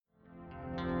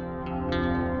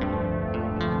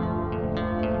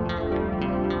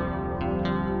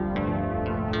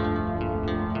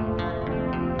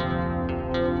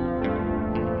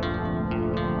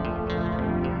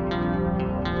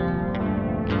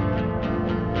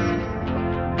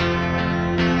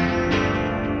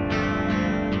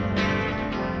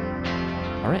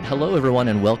Hello, everyone,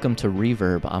 and welcome to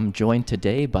Reverb. I'm joined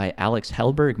today by Alex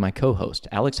Hellberg, my co-host.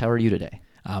 Alex, how are you today?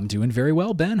 I'm doing very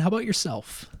well, Ben. How about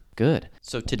yourself? Good.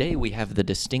 So today we have the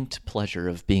distinct pleasure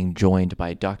of being joined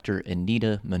by Dr.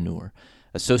 Anita Mannur,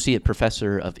 Associate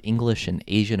Professor of English and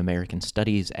Asian American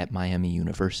Studies at Miami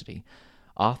University,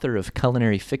 author of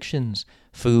Culinary Fictions,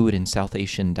 Food in South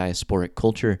Asian Diasporic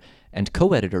Culture, and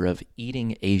co-editor of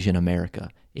Eating Asian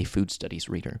America, a food studies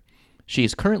reader. She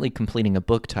is currently completing a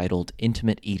book titled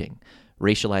Intimate Eating,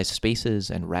 Racialized Spaces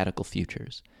and Radical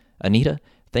Futures. Anita,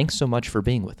 thanks so much for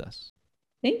being with us.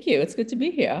 Thank you. It's good to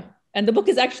be here. And the book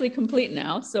is actually complete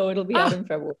now, so it'll be out in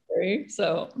February.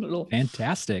 So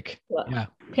fantastic. Yeah.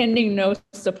 Pending no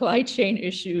supply chain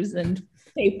issues and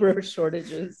paper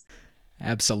shortages.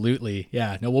 Absolutely.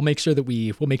 Yeah. No, we'll make sure that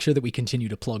we continue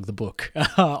to plug the book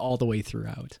all the way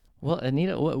throughout. Well,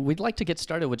 Anita, we'd like to get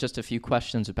started with just a few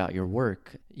questions about your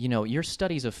work. You know, your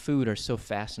studies of food are so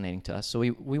fascinating to us. So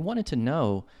we wanted to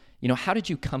know, how did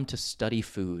you come to study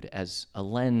food as a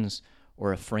lens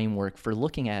or a framework for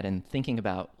looking at and thinking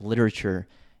about literature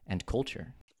and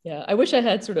culture? Yeah, I wish I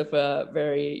had sort of a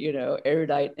very,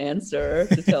 erudite answer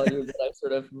to tell you that I've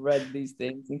sort of read these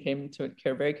things and came to it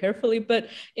very carefully. But,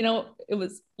 it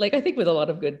was like, I think with a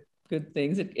lot of good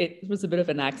things, it was a bit of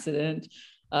an accident.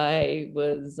 I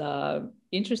was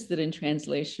interested in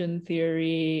translation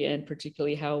theory and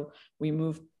particularly how we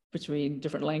move between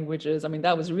different languages. I mean,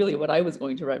 that was really what I was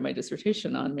going to write my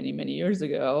dissertation on many, many years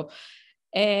ago.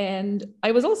 And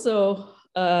I was also,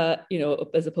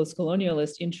 as a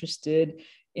post-colonialist, interested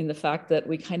in the fact that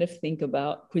we kind of think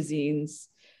about cuisines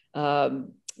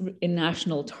in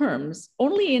national terms,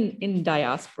 only in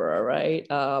diaspora, right?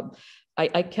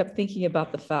 I kept thinking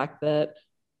about the fact that,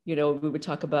 we would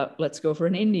talk about, let's go for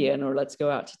an Indian or let's go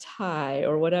out to Thai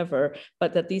or whatever,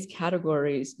 but that these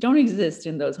categories don't exist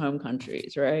in those home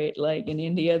countries, right? Like in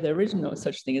India, there is no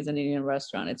such thing as an Indian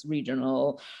restaurant. It's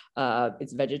regional,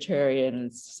 it's vegetarian,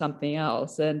 it's something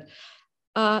else. And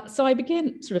so I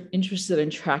began sort of interested in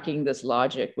tracking this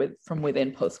logic from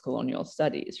within post-colonial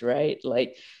studies, right?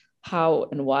 Like how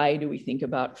and why do we think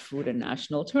about food in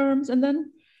national terms? And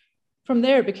then from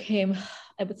there, it became,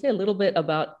 I would say, a little bit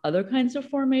about other kinds of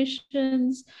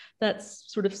formations that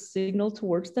sort of signal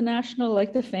towards the national,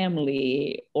 like the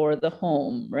family or the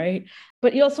home, right?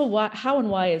 But you also, how and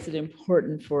why is it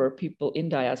important for people in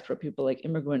diaspora, people like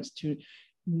immigrants, to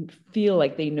feel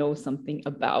like they know something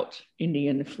about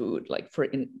Indian food?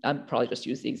 I'd probably just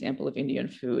use the example of Indian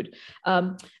food.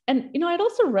 And, I'd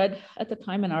also read at the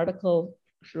time an article,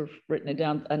 sort of written it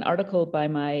down, an article by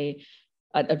my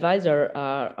advisor,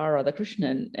 R.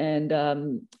 Radhakrishnan, and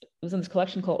it was in this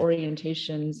collection called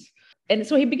Orientations. And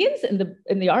so he begins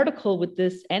in the article with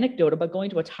this anecdote about going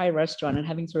to a Thai restaurant and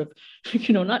having sort of,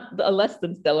 not a less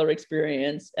than stellar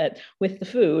experience with the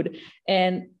food.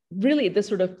 And really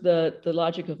the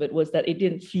logic of it was that it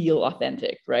didn't feel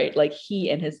authentic, right? Like he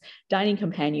and his dining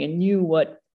companion knew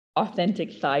what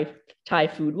authentic Thai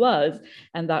food was,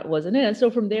 and that wasn't it. And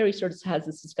so from there, he sort of has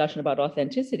this discussion about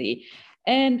authenticity.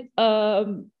 And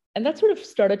that sort of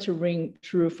started to ring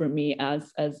true for me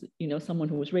as someone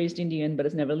who was raised Indian but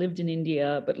has never lived in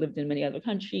India but lived in many other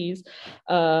countries,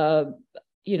 and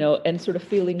sort of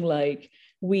feeling like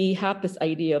we have this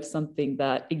idea of something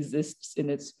that exists in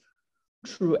its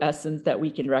true essence that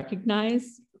we can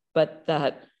recognize, but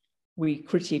that we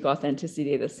critique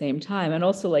authenticity at the same time. And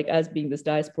also, like, as being this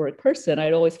diasporic person,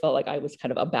 I'd always felt like I was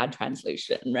kind of a bad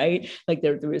translation, right? Like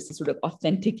there is this sort of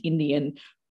authentic Indian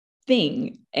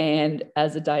thing. And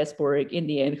as a diasporic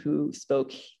Indian who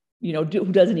spoke, who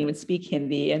doesn't even speak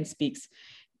Hindi and speaks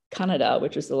Kannada,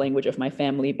 which is the language of my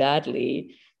family,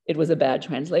 badly, it was a bad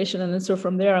translation. And then so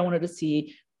from there, I wanted to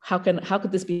see how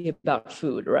could this be about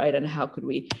food, right? And how could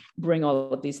we bring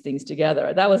all of these things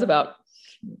together? That was about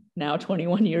now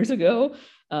 21 years ago.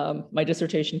 My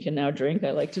dissertation can now drink, I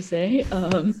like to say.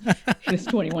 It's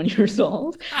 21 years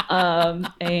old. So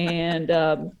it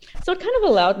kind of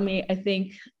allowed me, I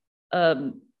think,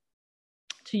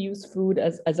 to use food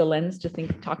as a lens to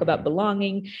talk about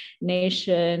belonging,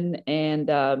 nation, and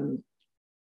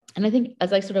I think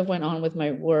as I sort of went on with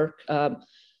my work, sort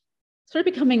of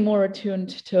becoming more attuned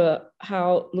to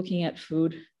how looking at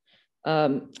food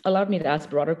allowed me to ask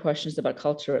broader questions about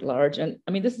culture at large. And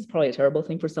I mean, this is probably a terrible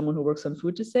thing for someone who works on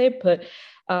food to say, but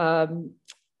I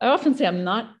often say I'm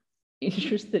not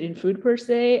interested in food per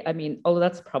se. I mean, although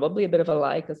that's probably a bit of a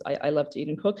lie because I love to eat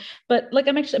and cook, but like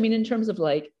in terms of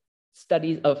like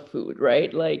studies of food,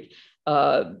 right? Like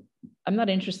I'm not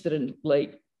interested in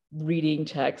like reading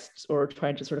texts or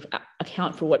trying to sort of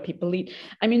account for what people eat.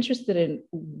 I'm interested in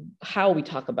how we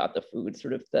talk about the food,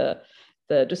 sort of the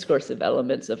the discursive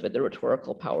elements of it, the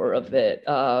rhetorical power of it,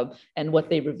 and what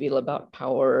they reveal about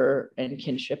power and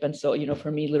kinship. And so,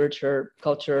 for me, literature,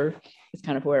 culture is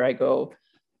kind of where I go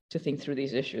to think through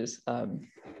these issues.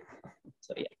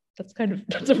 So yeah,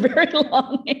 that's a very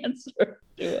long answer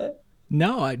to it.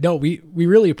 No, we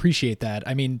really appreciate that.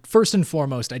 I mean, first and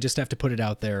foremost, I just have to put it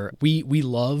out there. We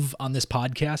love on this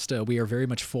podcast. We are very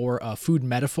much for food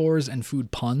metaphors and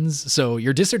food puns. So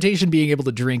your dissertation being able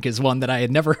to drink is one that I had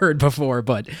never heard before,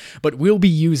 but we'll be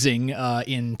using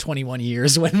in 21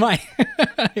 years when my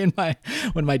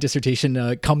when my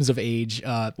dissertation comes of age.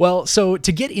 Well, so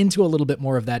to get into a little bit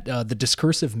more of that, the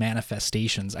discursive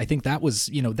manifestations, I think that was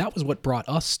what brought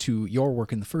us to your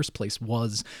work in the first place,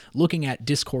 was looking at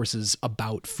discourses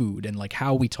about food and like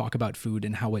how we talk about food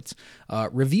and how it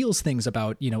reveals things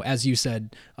about, as you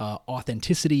said,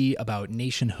 authenticity, about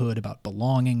nationhood, about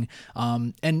belonging.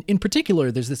 And in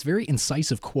particular, there's this very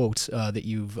incisive quote that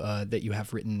you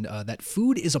have written, that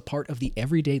food is a part of the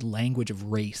everyday language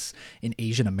of race in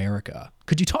Asian America.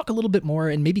 Could you talk a little bit more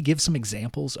and maybe give some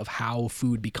examples of how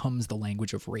food becomes the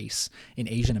language of race in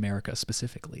Asian America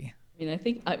specifically? I mean, I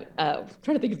think I'm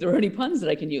trying to think if there are any puns that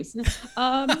I can use.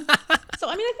 So,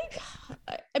 I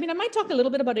might talk a little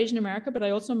bit about Asian America, but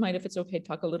I also might, if it's okay,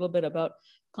 talk a little bit about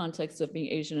context of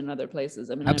being Asian in other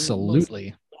places. I mean, absolutely.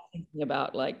 I'm thinking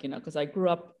about because I grew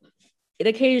up, it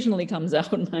occasionally comes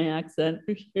out in my accent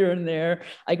here and there.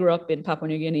 I grew up in Papua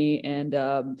New Guinea and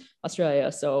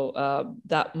Australia. So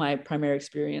that my primary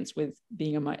experience with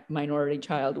being a minority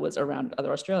child was around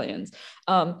other Australians.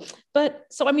 But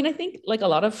so, I think like a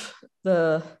lot of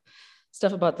the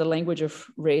stuff about the language of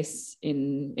race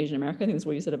in Asian America, I think that's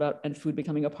what you said about, and food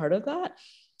becoming a part of that.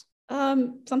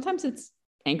 Sometimes it's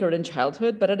anchored in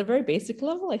childhood, but at a very basic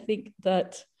level, I think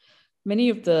that many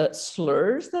of the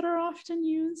slurs that are often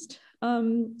used,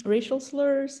 racial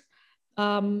slurs,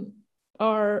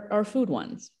 are food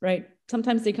ones, right?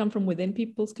 Sometimes they come from within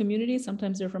people's communities.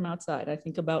 Sometimes they're from outside. I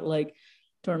think about like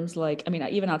terms like,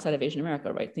 even outside of Asian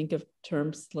America, right? Think of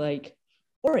terms like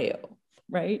Oreo,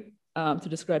 right? To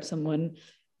describe someone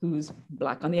who's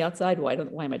black on the outside, why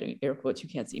am I doing air quotes? You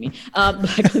can't see me.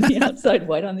 Black on the outside,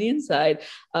 white on the inside.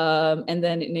 And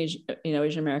then in Asia,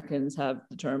 Asian Americans have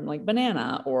the term like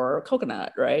banana or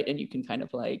coconut, right? And you can kind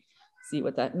of like see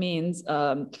what that means.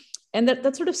 And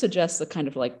that sort of suggests a kind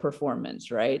of like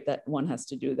performance, right? That one has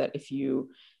to do, that if you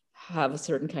have a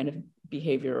certain kind of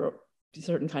behavior,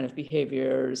 certain kind of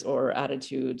behaviors or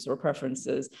attitudes or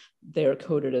preferences, they're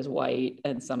coded as white,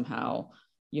 and somehow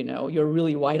you're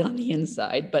really white on the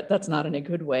inside, but that's not in a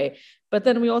good way. But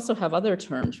then we also have other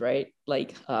terms, right?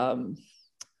 Like Beaner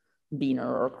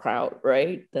or Kraut,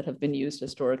 right? That have been used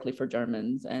historically for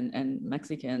Germans and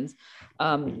Mexicans.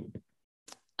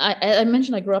 I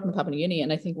mentioned I grew up in Papua New Guinea,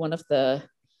 and I think one of the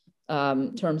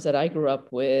terms that I grew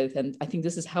up with, and I think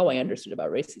this is how I understood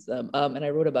about racism, and I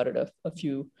wrote about it a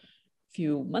few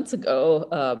months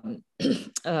ago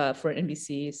for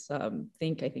NBC's I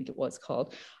think it was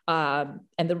called.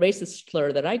 And the racist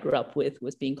slur that I grew up with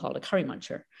was being called a curry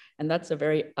muncher. And that's a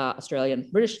very Australian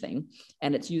British thing.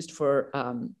 And it's used for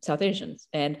South Asians.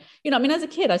 And, as a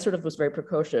kid, I sort of was very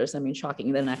precocious.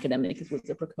 Shocking that an academic was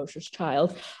a precocious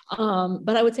child.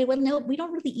 But I would say, well, no, we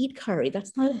don't really eat curry.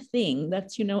 That's not a thing.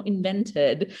 That's,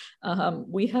 invented.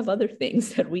 We have other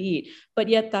things that we eat. But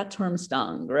yet that term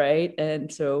stung, right?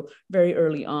 And so very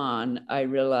early on, I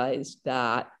realized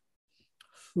that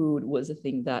food was a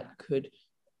thing that could,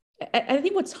 I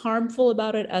think what's harmful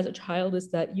about it as a child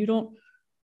is that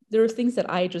there are things that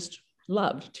I just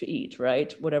loved to eat,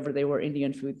 right? Whatever they were,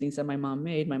 Indian food, things that my mom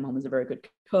made. My mom was a very good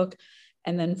cook.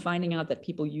 And then finding out that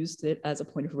people used it as a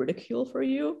point of ridicule for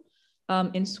you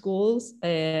in schools,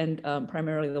 and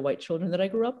primarily the white children that I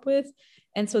grew up with.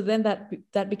 And so then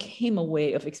that became a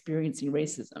way of experiencing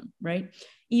racism, right?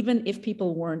 Even if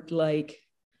people weren't like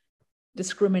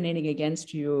discriminating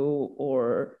against you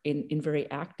or in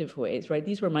very active ways, right?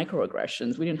 These were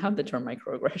microaggressions. We didn't have the term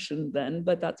microaggression then,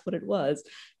 but that's what it was.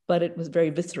 But it was very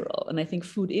visceral. And I think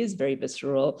food is very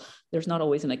visceral. There's not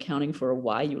always an accounting for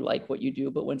why you like what you do,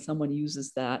 but when someone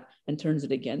uses that and turns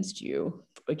it against you,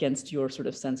 against your sort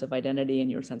of sense of identity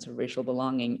and your sense of racial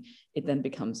belonging, it then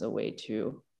becomes a way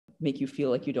to make you feel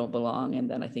like you don't belong. And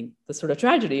then I think the sort of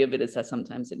tragedy of it is that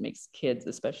sometimes it makes kids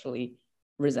especially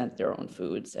resent their own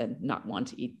foods and not want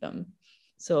to eat them.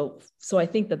 So I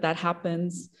think that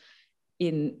happens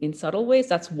in subtle ways.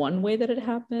 That's one way that it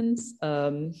happens.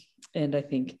 And I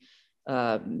think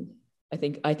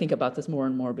about this more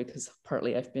and more because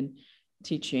partly I've been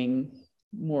teaching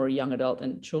more young adult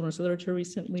and children's literature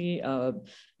recently.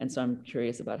 And so I'm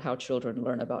curious about how children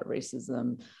learn about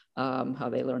racism, how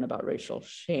they learn about racial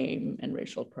shame and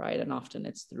racial pride. And often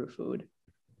it's through food.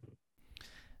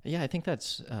 Yeah, I think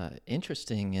that's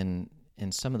interesting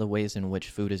in some of the ways in which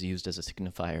food is used as a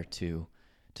signifier to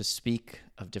speak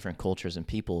of different cultures and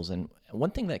peoples. And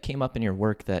one thing that came up in your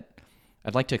work that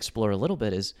I'd like to explore a little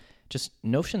bit is just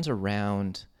notions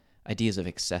around ideas of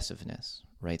excessiveness,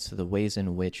 right? So the ways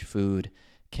in which food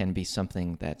can be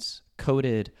something that's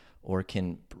coded or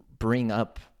can bring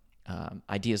up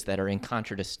ideas that are in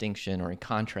contradistinction or in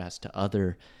contrast to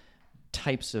other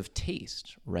types of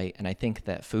taste, right? And I think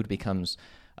that food becomes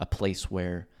a place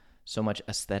where so much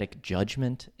aesthetic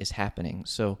judgment is happening.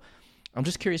 So I'm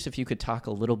just curious if you could talk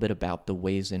a little bit about the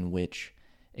ways in which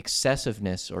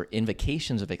excessiveness or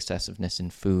invocations of excessiveness in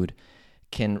food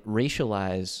can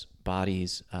racialize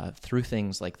bodies through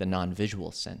things like the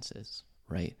non-visual senses,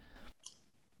 right?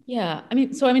 Yeah, I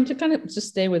mean, to kind of just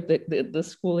stay with the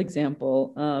school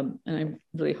example, and I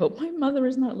really hope my mother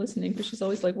is not listening, because she's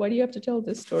always like, "Why do you have to tell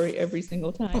this story every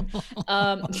single time?"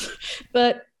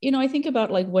 But I think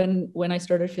about like when I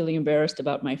started feeling embarrassed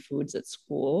about my foods at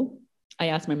school, I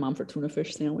asked my mom for tuna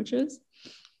fish sandwiches,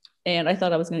 and I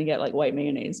thought I was going to get like white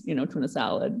mayonnaise, tuna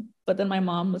salad. But then my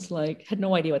mom was like, had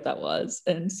no idea what that was,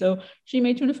 and so she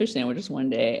made tuna fish sandwiches one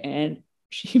day, and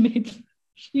she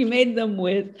made them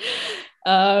with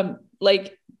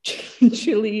like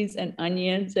chilies and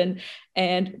onions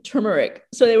and turmeric.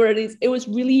 So they were these, it was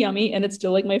really yummy, and it's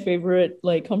still like my favorite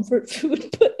like comfort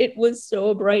food, but it was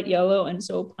so bright yellow and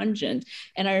so pungent.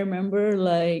 And I remember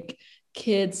like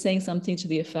kids saying something to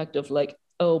the effect of like,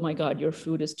 "Oh my God, your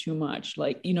food is too much."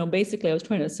 Like, basically I was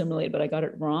trying to assimilate, but I got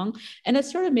it wrong. And it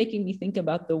started making me think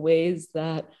about the ways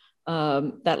that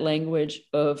that language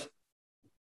of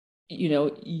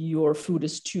your food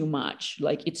is too much,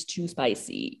 like it's too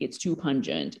spicy, it's too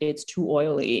pungent, it's too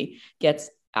oily, gets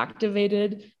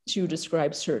activated to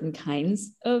describe certain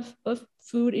kinds of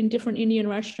food in different Indian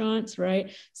restaurants,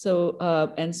 right? So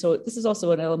and so this is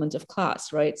also an element of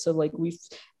class, right? So like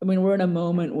we're in a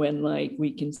moment when like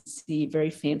we can see very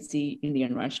fancy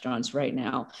Indian restaurants right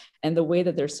now, and the way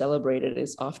that they're celebrated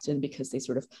is often because they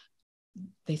sort of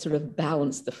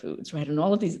balance the foods, right? And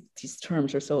all of these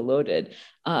terms are so loaded.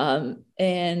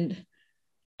 And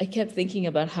I kept thinking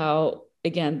about how,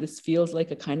 again, this feels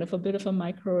like a kind of a bit of a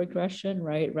microaggression,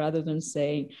 right? Rather than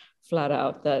saying flat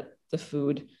out that the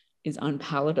food is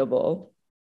unpalatable,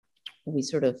 we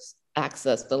sort of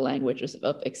access the languages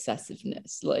of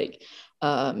excessiveness, like,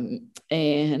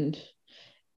 and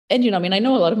I mean, I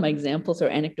know a lot of my examples are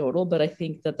anecdotal, but I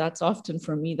think that that's often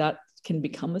for me that can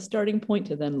become a starting point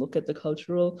to then look at the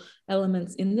cultural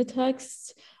elements in the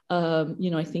text.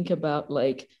 I think about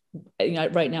like,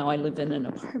 right now I live in an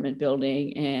apartment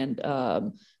building, and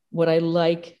what I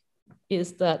like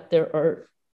is that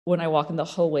when I walk in the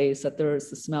hallways, that there is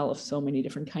the smell of so many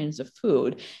different kinds of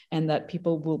food, and that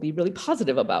people will be really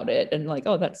positive about it. And like,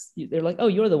 they're like, "Oh,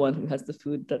 you're the one who has the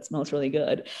food that smells really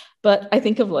good." But I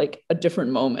think of like a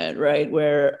different moment, right?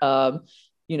 Where, I've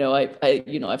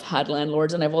had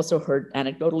landlords, and I've also heard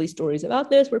anecdotally stories about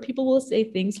this, where people will say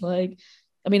things like,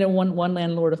 I mean, one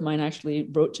landlord of mine actually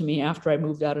wrote to me after I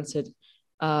moved out and said,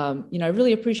 "I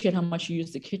really appreciate how much you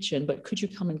use the kitchen, but could you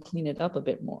come and clean it up a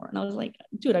bit more?" And I was like,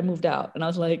 "Dude, I moved out." And I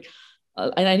was like,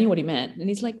 and I knew what he meant. And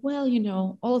he's like, "Well,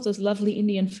 all of those lovely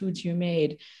Indian foods you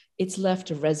made, it's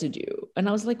left a residue." And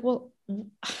I was like, "Well,"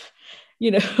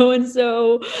 and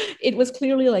so it was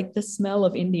clearly like the smell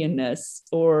of Indianness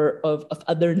or of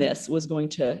otherness was going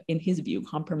to, in his view,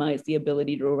 compromise the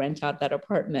ability to rent out that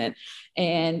apartment.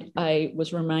 And I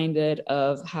was reminded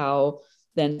of how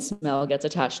then smell gets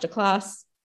attached to class,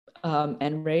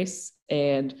 and race,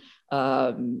 and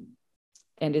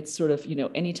it's sort of,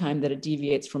 anytime that it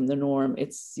deviates from the norm,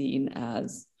 it's seen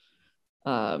as,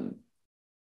 I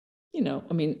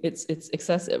mean, it's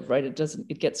excessive, right?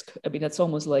 It's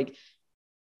almost like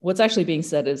what's actually being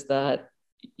said is that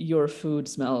your food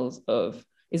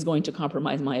is going to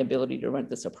compromise my ability to rent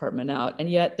this apartment out. And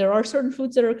yet there are certain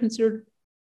foods that are considered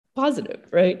positive,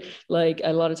 right? Like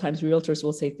a lot of times realtors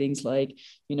will say things like,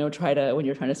 when you're trying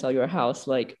to sell your house,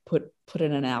 like put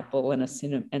in an apple and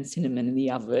cinnamon in the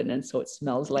oven, and so it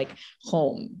smells like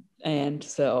home. And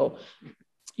so,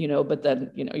 but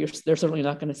then, they're certainly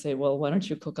not going to say, "Well, why don't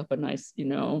you cook up a nice,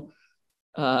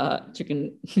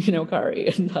 chicken, curry,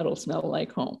 and that'll smell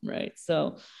like home," right?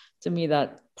 So to me, I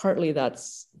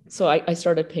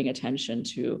started paying attention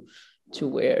to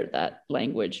where that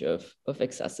language of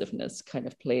excessiveness kind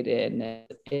of played in,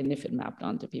 and if it mapped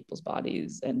onto people's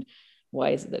bodies, and why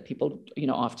is it that people,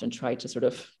 often try to sort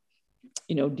of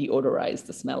deodorize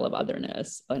the smell of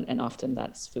otherness, and often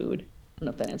that's food. I don't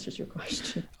know if that answers your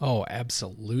question. Oh,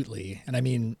 absolutely. And I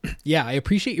mean, yeah, I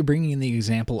appreciate you bringing in the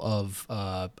example of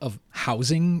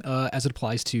housing as it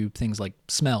applies to things like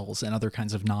smells and other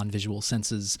kinds of non-visual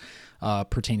senses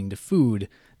pertaining to food.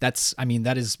 That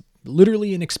is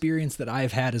literally an experience that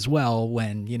I've had as well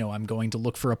when, I'm going to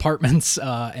look for apartments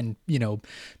and,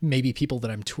 maybe people that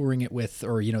I'm touring it with,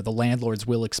 or, the landlords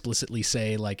will explicitly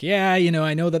say like, yeah,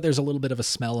 I know that there's a little bit of a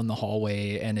smell in the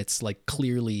hallway and it's like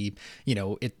clearly,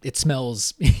 it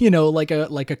smells, like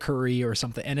a curry or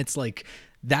something. And it's like,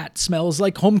 that smells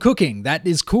like home cooking. That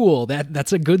is cool.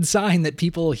 That's a good sign that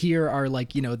people here are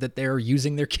like, that they're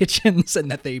using their kitchens and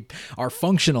that they are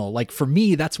functional. Like for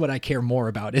me, that's what I care more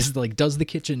about is like, does the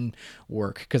kitchen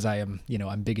work? Because I am,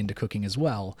 I'm big into cooking as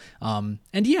well. And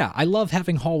yeah, I love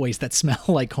having hallways that smell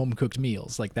like home cooked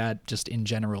meals. Like that just in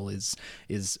general is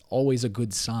always a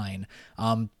good sign.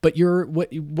 But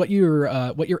what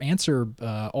your answer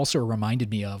also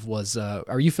reminded me of was,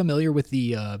 are you familiar with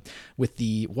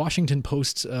the Washington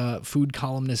Post food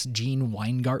columnist Gene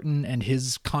Weingarten and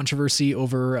his controversy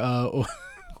over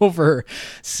over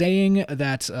saying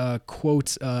that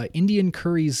quote Indian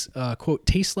curries quote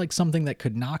taste like something that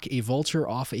could knock a vulture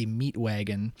off a meat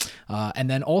wagon, and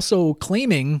then also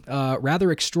claiming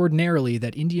rather extraordinarily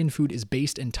that Indian food is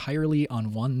based entirely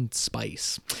on one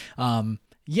spice.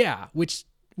 Yeah, which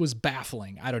was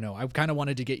baffling. I don't know. I kind of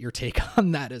wanted to get your take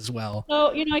on that as well.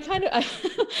 So, I kind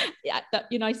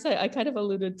of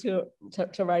alluded to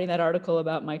writing that article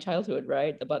about my childhood,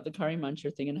 right? About the curry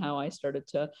muncher thing and how I started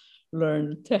to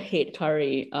learn to hate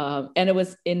curry. And it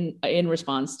was in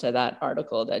response to that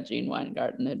article that Gene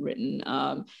Weingarten had written.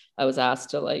 I was asked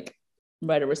to like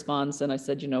write a response, and I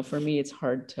said, for me, it's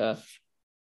hard to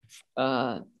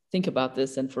think about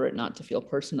this and for it not to feel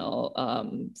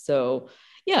personal. So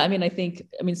yeah, I think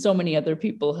so many other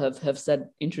people have said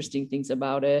interesting things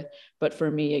about it, but for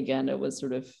me, again, it was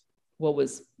sort of what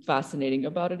was fascinating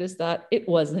about it is that it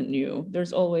wasn't new.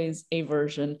 There's always a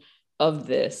version of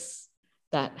this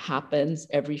that happens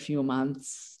every few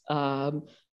months.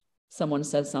 Someone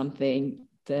says something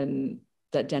then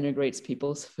that denigrates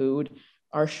people's food,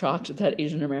 are shocked that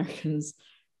Asian Americans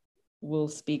will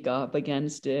speak up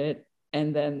against it,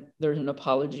 and then there's an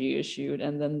apology issued,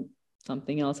 and then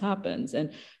something else happens.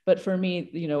 But for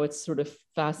me, it's sort of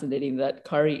fascinating that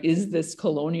curry is this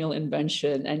colonial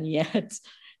invention, and yet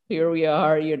here we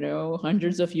are,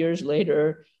 hundreds of years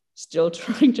later, still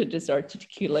trying to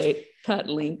disarticulate that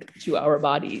link to our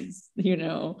bodies,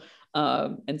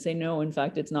 and say, no, in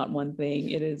fact, it's not one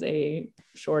thing. It is a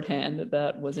shorthand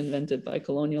that was invented by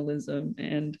colonialism,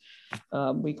 and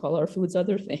we call our foods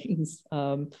other things.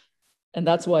 And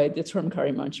that's why the term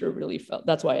curry muncher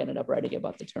that's why I ended up writing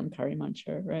about the term curry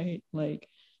muncher, right?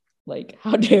 Like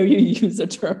how dare you use a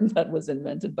term that was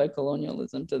invented by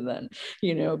colonialism to then,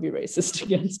 be racist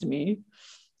against me.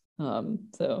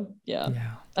 So yeah,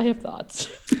 I have thoughts.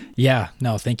 Yeah,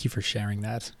 no, thank you for sharing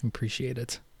that. Appreciate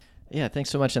it. Yeah, thanks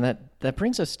so much. And that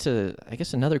brings us to, I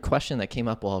guess, another question that came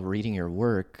up while reading your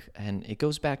work. And it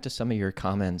goes back to some of your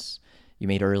comments you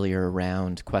made earlier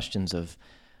around questions of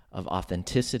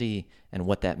authenticity and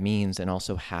what that means, and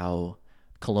also how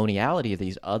coloniality,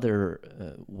 these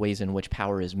other ways in which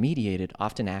power is mediated,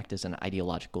 often act as an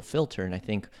ideological filter. And I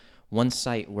think one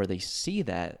site where they see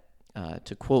that,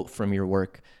 to quote from your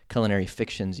work, Culinary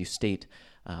Fictions, you state,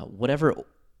 whatever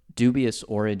dubious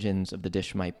origins of the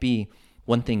dish might be,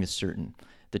 one thing is certain.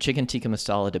 The chicken tikka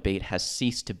masala debate has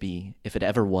ceased to be, if it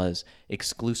ever was,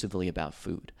 exclusively about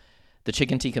food. The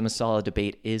chicken tikka masala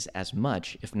debate is as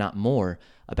much, if not more,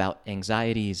 about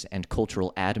anxieties and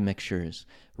cultural admixtures,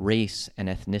 race and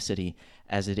ethnicity,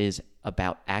 as it is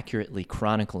about accurately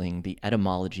chronicling the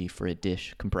etymology for a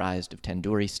dish comprised of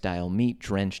tandoori-style meat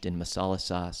drenched in masala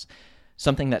sauce,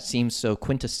 something that seems so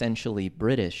quintessentially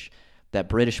British that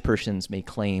British persons may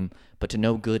claim, but to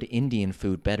know good Indian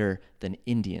food better than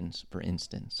Indians, for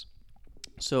instance.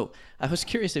 So I was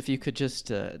curious if you could just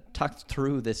talk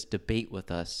through this debate with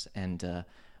us and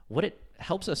what it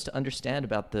helps us to understand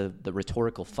about the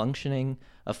rhetorical functioning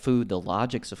of food, the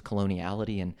logics of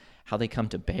coloniality, and how they come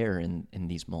to bear in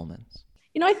these moments.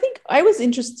 I think I was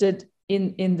interested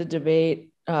in the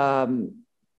debate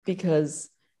because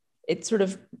it sort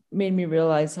of made me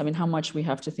realize, how much we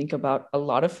have to think about a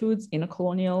lot of foods in a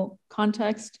colonial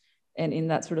context and in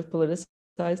that sort of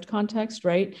politicized context,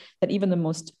 right? That even the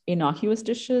most innocuous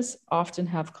dishes often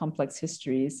have complex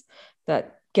histories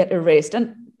that get erased,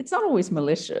 and it's not always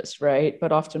malicious, right?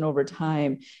 But often over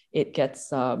time, they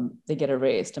get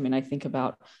erased. I think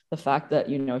about the fact that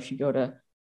if you go to,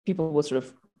 people will sort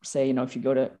of say, if you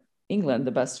go to England,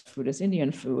 the best food is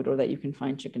Indian food, or that you can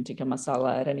find chicken tikka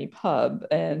masala at any pub,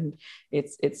 and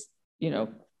it's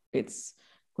it's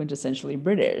quintessentially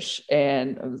British.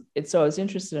 And so I was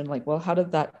interested in like, well, how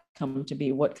did that come to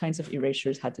be? What kinds of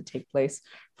erasures had to take place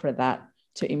for that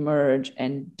to emerge?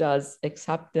 And does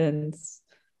acceptance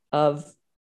of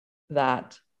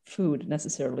that food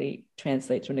necessarily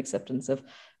translate to an acceptance of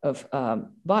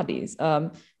bodies?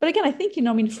 But again, I think,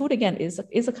 I mean, food again is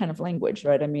a kind of language,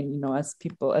 right? I mean, as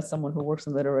someone who works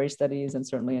in literary studies, and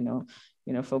certainly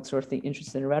folks who are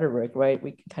interested in rhetoric, right?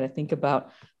 We can kind of think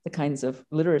about the kinds of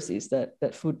literacies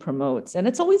that food promotes, and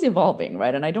it's always evolving,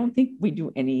 right? And I don't think we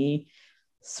do any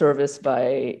service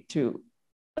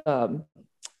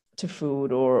to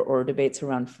food or debates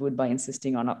around food by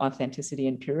insisting on authenticity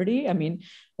and purity. I mean,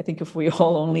 I think if we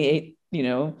all only ate,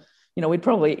 we'd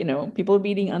probably, people would be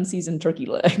eating unseasoned turkey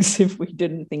legs if we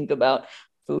didn't think about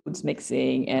foods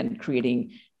mixing and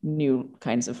creating new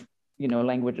kinds of,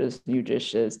 languages, new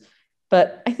dishes.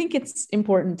 But I think it's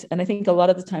important. And I think a lot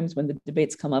of the times when the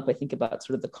debates come up, I think about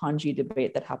sort of the kanji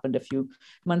debate that happened a few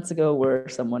months ago, where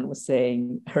someone was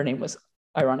saying, her name was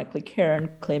ironically Karen,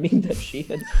 claiming that she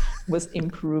was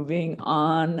improving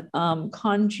on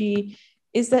kanji,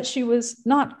 is that she was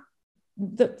not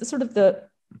the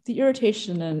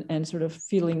irritation and sort of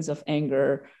feelings of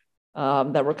anger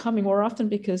that were coming more often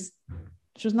because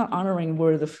she was not honoring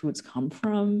where the foods come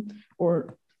from,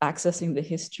 or accessing the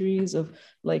histories of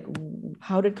like,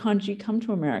 how did kanji come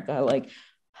to America? Like,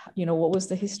 what was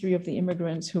the history of the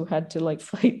immigrants who had to like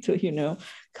fight to,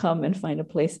 come and find a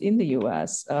place in the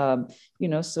US?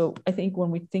 So I think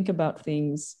when we think about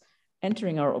things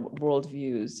entering our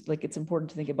worldviews, like it's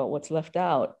important to think about what's left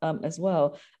out as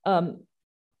well. And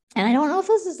I don't know if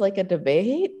this is like a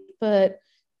debate, but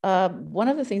one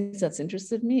of the things that's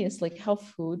interested me is like how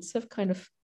foods have kind of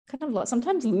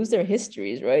sometimes lose their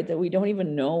histories, right? That we don't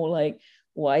even know like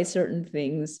why certain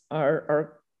things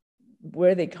are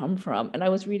where they come from. And I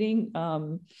was reading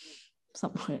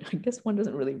something, I guess one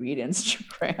doesn't really read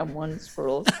Instagram, one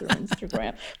scrolls through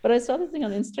Instagram, but I saw this thing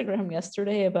on Instagram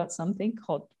yesterday about something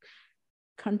called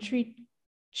country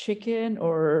chicken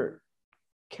or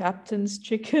captain's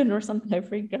chicken or something. I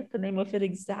forget the name of it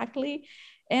exactly.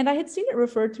 And I had seen it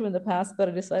referred to in the past, but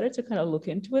I decided to kind of look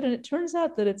into it. And it turns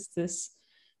out that it's this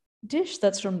dish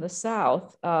that's from the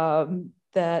South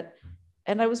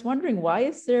and I was wondering, why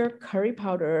is there curry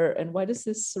powder, and why does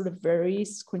this sort of very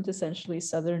quintessentially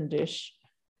Southern dish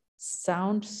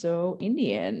sound so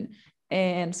Indian?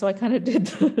 And so I kind of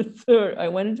did I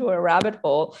went into a rabbit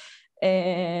hole.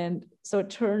 And so it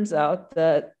turns out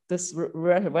that this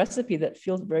recipe that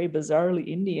feels very bizarrely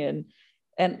Indian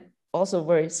and also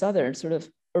very Southern sort of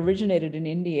originated in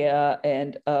India,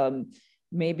 and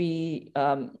maybe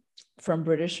from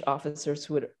British officers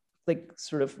who would like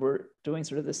sort of were doing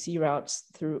sort of the sea routes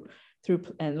through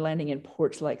and landing in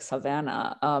ports like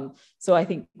Savannah. So I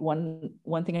think one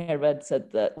thing I read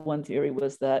said that one theory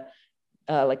was that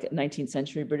like a 19th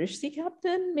century British sea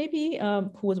captain, maybe,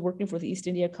 who was working for the East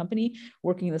India Company,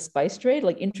 working the spice trade,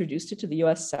 like introduced it to the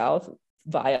US South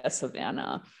via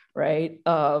Savannah, right?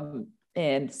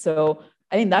 And so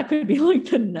I mean, that could be like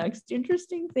the next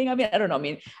interesting thing. I mean, I don't know. I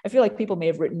mean, I feel like people may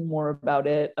have written more about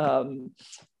it,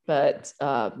 but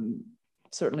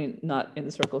certainly not in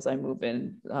the circles I move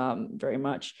in very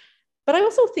much. But I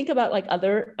also think about like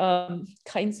other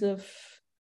kinds of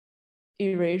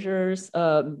erasures.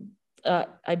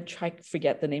 I try to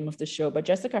forget the name of the show, but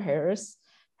Jessica Harris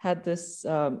had this,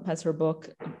 has her book.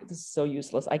 This is so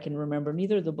useless. I can remember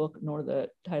neither the book nor the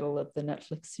title of the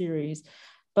Netflix series,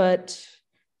 but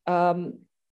I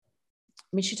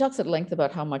mean, she talks at length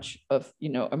about how much of,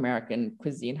 American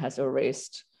cuisine has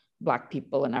erased Black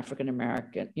people and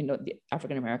African-American, the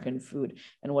African-American food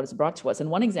and what is brought to us. And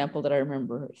one example that I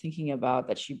remember thinking about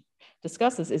that she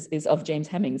discusses is of James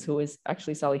Hemings, who is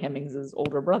actually Sally Hemings's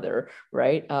older brother,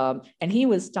 right? And he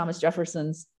was Thomas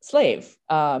Jefferson's slave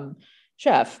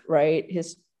chef, right?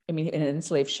 An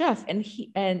enslaved chef.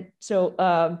 And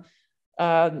so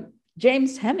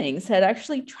James Hemings had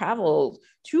actually traveled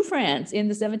to France in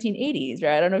the 1780s,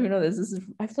 right? I don't know if you know this.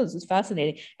 I thought this was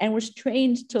fascinating, and was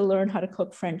trained to learn how to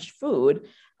cook French food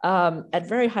at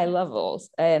very high levels.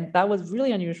 And that was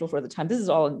really unusual for the time. This is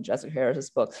all in Jessica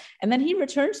Harris's book. And then he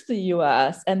returns to the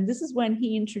US, and this is when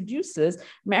he introduces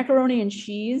macaroni and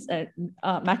cheese, and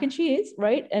mac and cheese,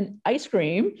 right? And ice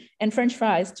cream and French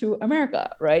fries to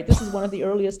America, right? This is one of the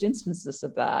earliest instances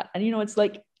of that. And, it's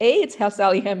like, A, it's how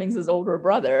Sally Hemings's older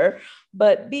brother,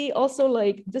 but B, also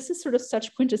like, this is sort of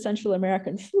such quintessential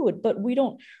American food, but we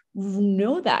don't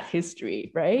know that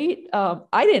history, right?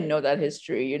 I didn't know that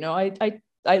history.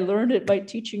 I learned it by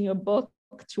teaching a book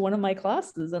book to one of my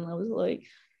classes, and I was like,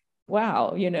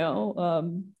 wow,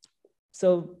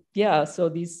 so yeah, so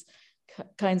these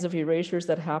kinds of erasures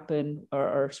that happen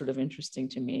are sort of interesting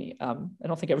to me. I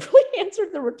don't think I've really answered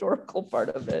the rhetorical part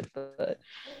of it, but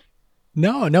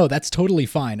No, that's totally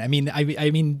fine. I mean,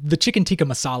 the chicken tikka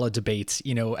masala debate,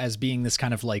 as being this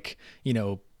kind of like,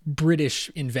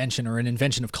 British invention or an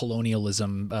invention of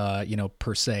colonialism,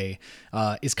 per se,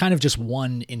 is kind of just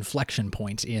one inflection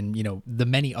point in, the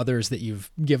many others that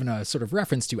you've given a sort of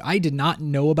reference to. I did not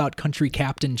know about Country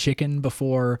Captain Chicken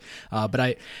before, but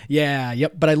I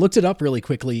looked it up really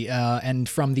quickly, and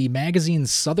from the magazine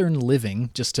Southern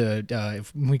Living, just to,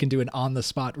 if we can do an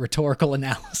on-the-spot rhetorical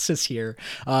analysis here,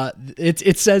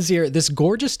 it says here, this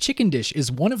gorgeous chicken dish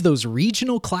is one of those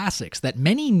regional classics that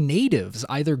many natives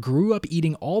either grew up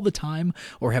eating all the time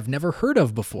or have never heard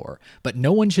of before, but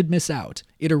no one should miss out.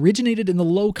 It originated in the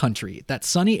Low Country, that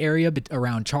sunny area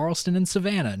around Charleston and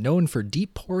Savannah, known for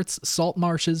deep ports, salt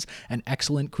marshes, and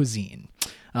excellent cuisine.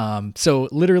 So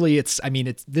literally it's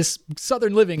this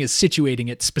Southern Living is situating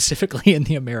it specifically in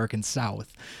the American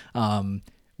South,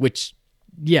 which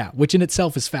in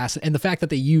itself is fascinating. And the fact that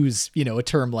they use, a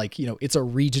term like, it's a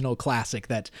regional classic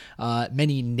that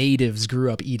many natives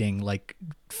grew up eating, like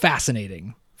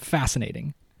fascinating.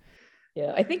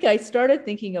 Yeah, I think I started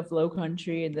thinking of Low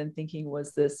Country and then thinking,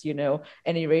 was this, an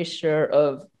erasure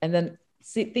of, and then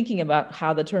thinking about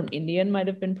how the term Indian might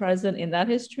have been present in that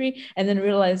history, and then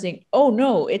realizing, oh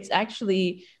no, it's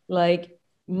actually like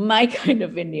my kind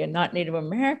of Indian, not Native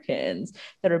Americans,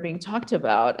 that are being talked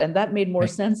about. And that made more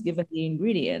sense given the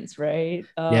ingredients, right?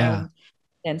 Yeah.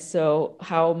 And so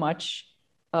how much,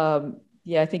 I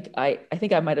think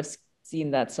I might have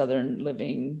seen that Southern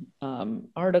Living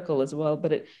article as well,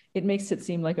 but it makes it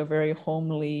seem like a very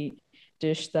homely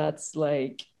dish that's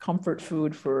like comfort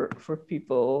food for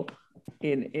people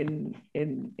in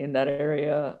that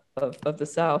area of the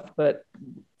South, but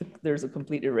there's a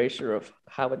complete erasure of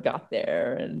how it got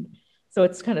there. And so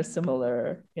it's kind of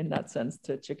similar in that sense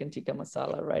to chicken tikka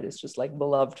masala, right? It's just like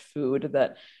beloved food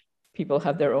that people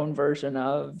have their own version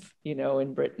of,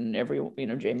 in Britain,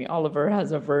 Jamie Oliver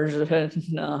has a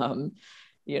version,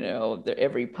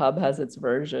 every pub has its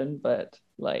version, but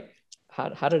like,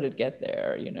 how did it get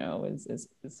there, is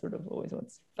sort of always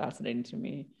what's fascinating to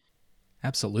me.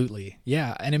 Absolutely.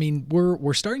 Yeah. And I mean,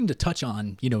 we're starting to touch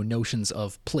on, notions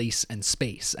of place and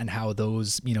space and how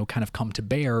those, kind of come to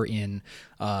bear in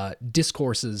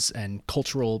discourses and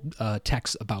cultural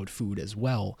texts about food as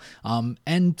well.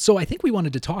 And so I think we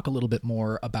wanted to talk a little bit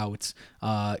more about,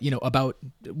 about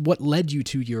what led you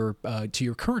to your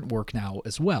current work now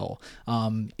as well.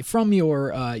 From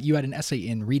your, you had an essay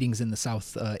in Readings in the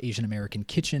South Asian American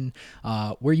Kitchen,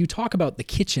 where you talk about the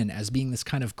kitchen as being this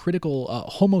kind of critical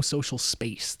homosocial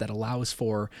space that allows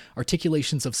for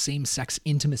articulations of same-sex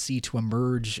intimacy to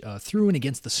emerge through and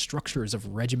against the structures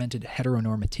of regimented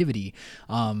heteronormativity,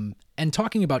 and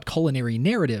talking about culinary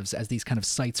narratives as these kind of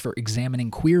sites for examining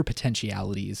queer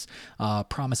potentialities,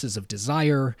 promises of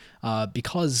desire,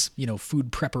 because,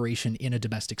 food preparation in a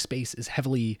domestic space is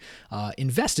heavily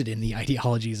invested in the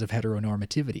ideologies of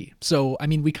heteronormativity. So, I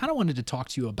mean, we kind of wanted to talk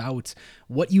to you about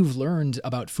what you've learned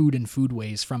about food and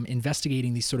foodways from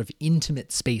investigating these sort of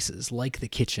intimate spaces like the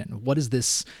kitchen. What does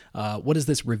this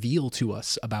reveal to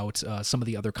us about some of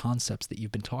the other concepts that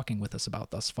you've been talking with us about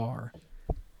thus far?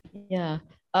 Yeah.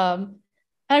 And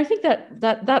I think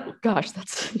that gosh,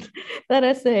 that's that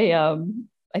essay,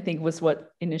 I think was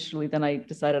what initially, then I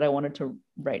decided I wanted to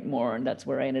write more. And that's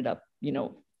where I ended up,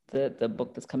 the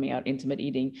book that's coming out, Intimate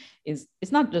Eating, it's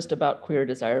not just about queer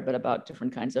desire, but about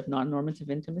different kinds of non-normative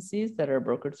intimacies that are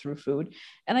brokered through food.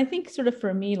 And I think sort of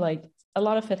for me, like a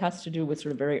lot of it has to do with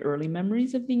sort of very early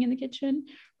memories of being in the kitchen,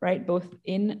 right? Both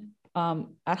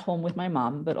at home with my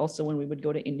mom, but also when we would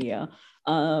go to India.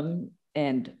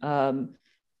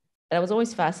 I was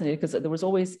always fascinated because there was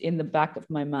always in the back of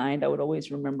my mind, I would always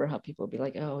remember how people would be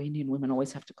like, oh, Indian women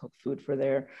always have to cook food for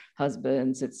their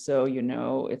husbands. It's so,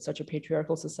 it's such a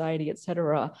patriarchal society,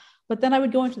 etc. But then I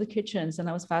would go into the kitchens and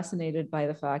I was fascinated by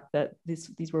the fact that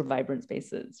these were vibrant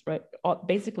spaces, right?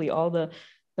 Basically all the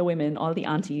women, all the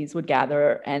aunties would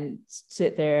gather and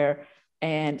sit there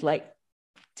and like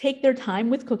take their time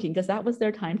with cooking, because that was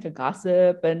their time to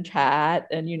gossip and chat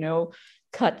and,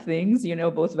 cut things,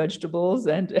 both vegetables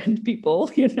and people,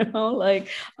 like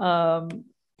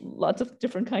lots of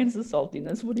different kinds of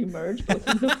saltiness would emerge both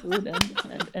in the food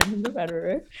and in the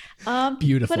rhetoric.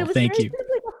 Beautiful. But it was Thank you.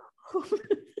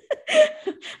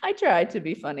 I tried to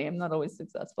be funny. I'm not always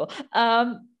successful.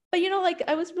 but like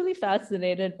I was really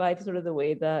fascinated by sort of the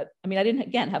way that, I mean, I didn't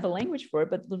again have a language for it,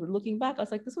 but looking back, I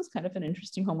was like, this was kind of an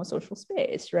interesting homosocial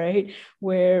space, right?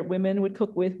 Where women would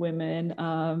cook with women,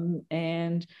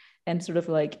 and sort of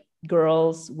like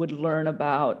girls would learn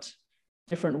about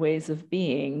different ways of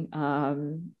being,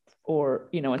 or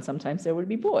and sometimes there would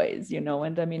be boys,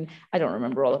 and I mean, I don't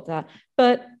remember all of that,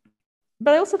 but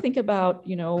I also think about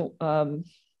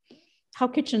how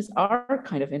kitchens are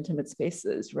kind of intimate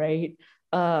spaces, right?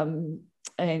 And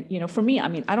for me, I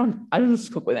mean, I don't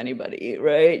just cook with anybody,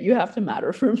 right? You have to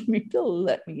matter for me to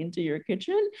let me into your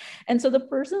kitchen. And so the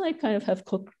person I kind of have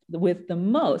cooked with the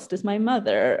most is my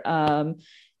mother.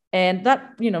 And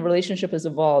that relationship has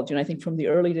evolved. I think from the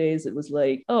early days it was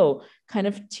like, oh, kind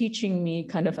of teaching me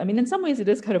kind of, I mean, in some ways it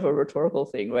is kind of a rhetorical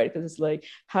thing, right? Because it's like,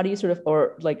 how do you sort of,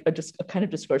 or like just a kind of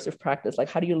discursive practice, like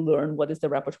how do you learn what is the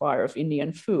repertoire of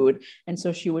Indian food? And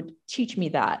so she would teach me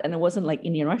that, and it wasn't like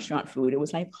Indian restaurant food, it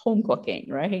was like home cooking,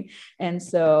 right? And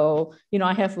so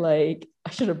I have like, I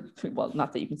should have, well,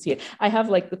 not that you can see it, I have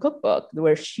like the cookbook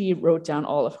where she wrote down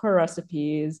all of her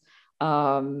recipes,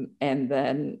 and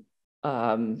then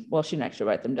well, she didn't actually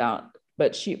write them down,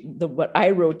 but what I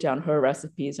wrote down her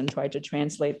recipes and tried to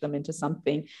translate them into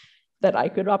something that I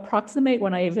could approximate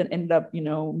when I even ended up,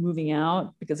 moving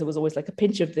out, because it was always like a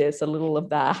pinch of this, a little of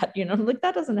that, like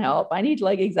that doesn't help. I need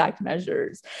like exact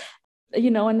measures,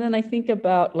 and then I think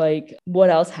about like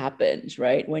what else happens,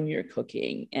 right? When you're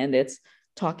cooking and it's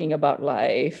talking about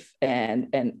life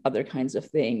and other kinds of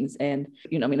things. And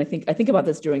I mean, I think about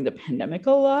this during the pandemic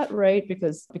a lot, right?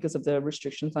 Because of the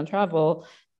restrictions on travel,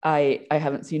 I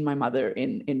haven't seen my mother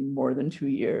in more than 2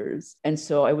 years. And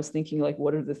so I was thinking, like,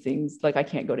 what are the things, like I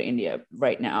can't go to India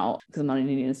right now because I'm not an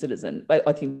Indian citizen, but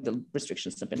I think the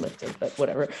restrictions have been lifted, but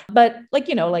whatever. But like,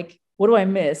 like what do I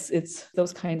miss? It's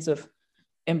those kinds of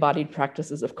embodied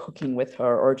practices of cooking with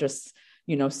her, or just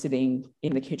sitting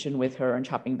in the kitchen with her and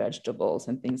chopping vegetables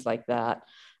and things like that.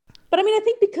 But I mean, I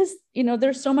think because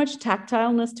there's so much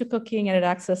tactileness to cooking and it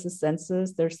accesses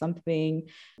senses, there's something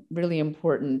really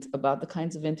important about the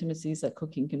kinds of intimacies that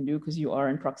cooking can do, because you are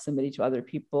in proximity to other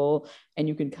people and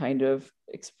you can kind of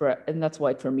express. And that's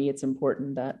why for me it's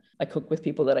important that I cook with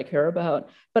people that I care about.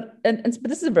 But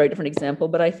this is a very different example,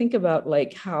 but I think about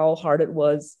like how hard it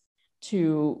was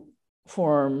to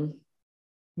form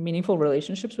meaningful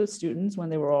relationships with students when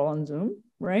they were all on Zoom,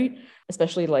 right?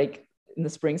 Especially like in the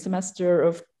spring semester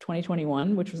of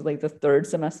 2021, which was like the third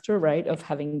semester, right, of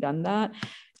having done that.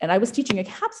 And I was teaching a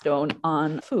capstone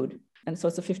on food. And so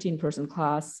it's a 15-person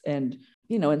class. And,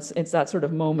 it's that sort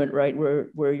of moment, right,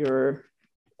 where you're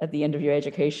at the end of your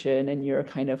education and you're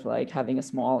kind of like having a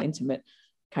small, intimate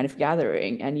kind of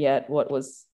gathering. And yet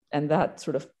that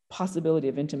sort of possibility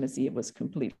of intimacy, it was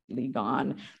completely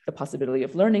gone, the possibility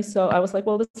of learning. So I was like,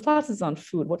 well, this class is on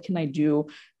food. What can I do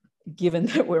given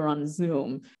that we're on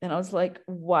Zoom? And I was like,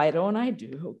 why don't I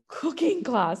do cooking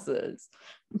classes?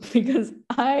 Because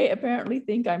I apparently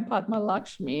think I'm Padma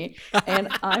Lakshmi and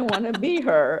I want to be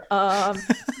her.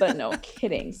 But no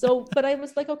kidding. So, but I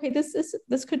was like, okay,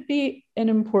 this could be an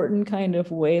important kind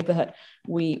of way that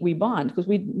we bond, because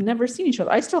we'd never seen each other.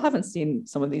 I still haven't seen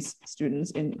some of these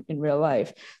students in real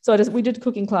life. So we did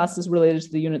cooking classes related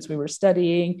to the units we were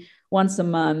studying once a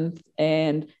month.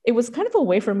 And it was kind of a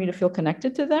way for me to feel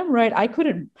connected to them, right?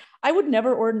 I would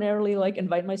never ordinarily like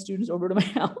invite my students over to my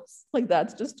house. Like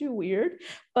that's just too weird.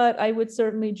 But I would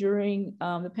certainly during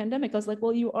the pandemic, I was like,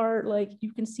 well, you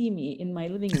can see me in my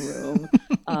living room.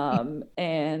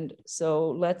 And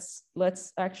so let's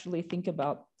actually think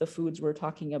about the foods we're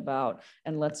talking about,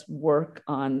 and let's work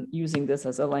on using this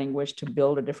as a language to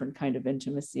build a different kind of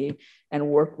intimacy and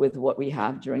work with what we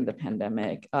have during the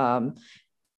pandemic.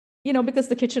 Because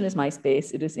the kitchen is my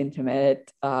space, it is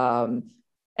intimate. And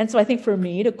so I think for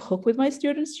me to cook with my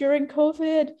students during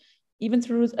COVID, even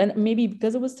through, and maybe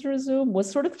because it was through Zoom, was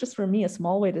sort of just for me a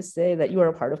small way to say that you are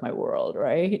a part of my world,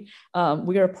 right?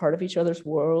 We are a part of each other's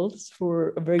worlds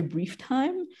for a very brief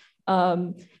time.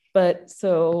 But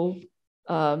so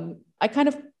I kind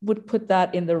of would put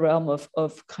that in the realm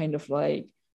of kind of like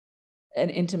an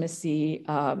intimacy,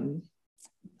 a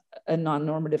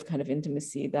non-normative kind of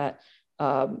intimacy that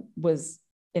was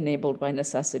enabled by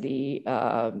necessity.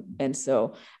 And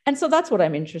so that's what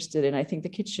I'm interested in. I think the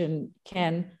kitchen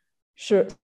can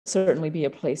certainly be a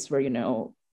place where,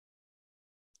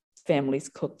 families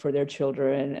cook for their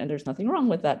children, and there's nothing wrong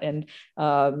with that. And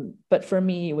but for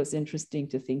me, it was interesting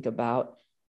to think about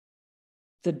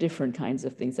the different kinds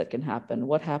of things that can happen.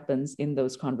 What happens in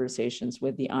those conversations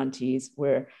with the aunties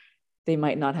where they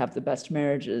might not have the best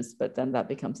marriages, but then that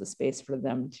becomes a space for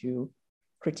them to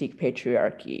critique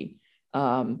patriarchy.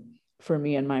 For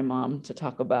me and my mom to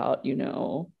talk about,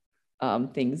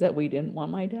 things that we didn't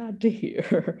want my dad to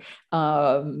hear.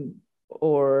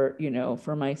 Or,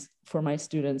 for my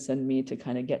students and me to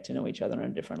kind of get to know each other on a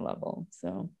different level.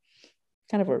 So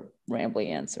kind of a rambly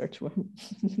answer to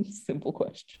a simple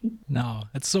question. No,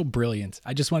 that's so brilliant.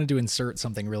 I just wanted to insert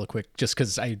something real quick, just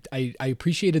because I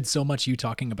appreciated so much you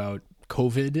talking about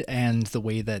COVID and the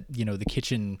way that, the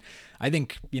kitchen, I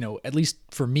think, at least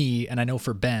for me, and I know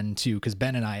for Ben too, because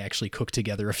Ben and I actually cooked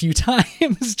together a few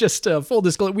times, just full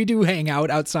disclosure, we do hang out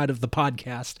outside of the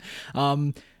podcast.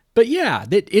 But yeah,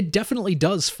 it definitely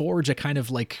does forge a kind of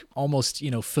like almost,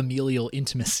 familial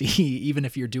intimacy, even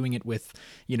if you're doing it with,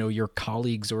 your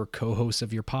colleagues or co-hosts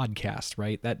of your podcast,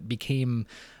 right? That became,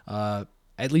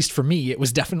 at least for me, it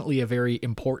was definitely a very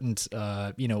important,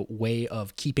 way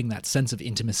of keeping that sense of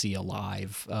intimacy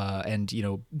alive, and,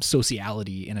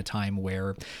 sociality in a time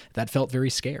where that felt very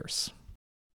scarce.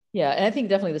 Yeah, and I think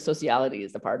definitely the sociality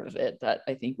is the part of it that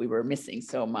I think we were missing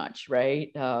so much,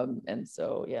 right? And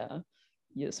so, yeah,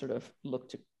 you sort of look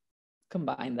to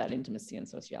combine that intimacy and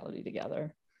sociality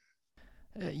together.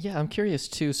 Yeah, I'm curious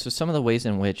too. So some of the ways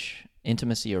in which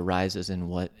intimacy arises in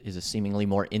what is a seemingly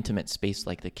more intimate space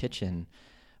like the kitchen,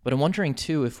 but I'm wondering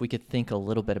too if we could think a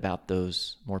little bit about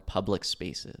those more public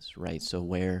spaces, right? So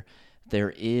where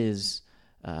there is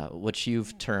what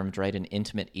you've termed, right, an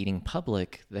intimate eating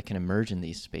public that can emerge in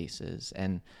these spaces,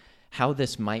 and how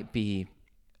this might be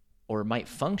or might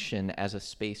function as a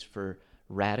space for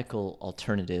radical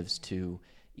alternatives to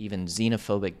even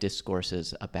xenophobic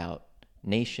discourses about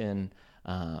nation,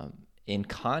 in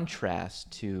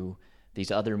contrast to these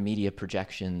other media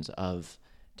projections of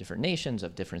different nations,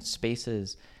 of different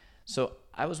spaces. So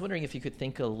I was wondering if you could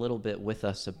think a little bit with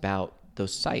us about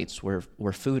those sites where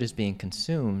food is being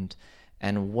consumed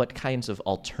and what kinds of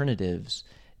alternatives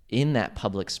in that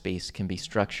public space can be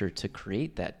structured to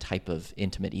create that type of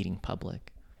intimate eating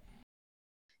public.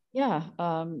 Yeah.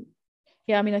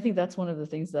 Yeah, I mean, I think that's one of the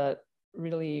things that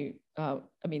really,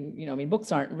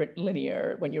 books aren't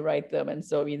linear when you write them. And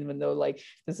so even though like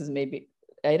this is maybe,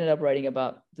 I ended up writing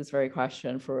about this very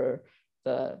question for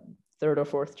the third or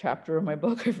fourth chapter of my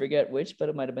book, I forget which, but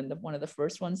it might've been one of the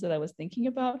first ones that I was thinking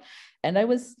about. And I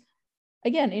was,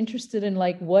 again, interested in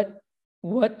like what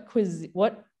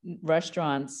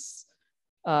restaurants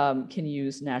can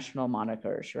use national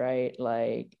monikers, right?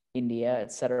 Like India,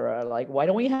 et cetera. Like, why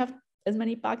don't we have as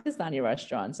many Pakistani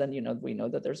restaurants? And, we know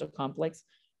that there's a complex,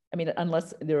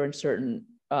 unless they're in certain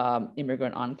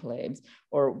immigrant enclaves,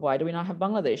 or why do we not have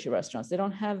Bangladeshi restaurants? They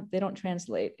don't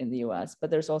translate in the US, but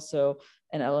there's also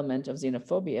an element of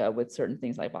xenophobia with certain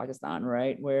things like Pakistan,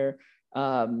 right? Where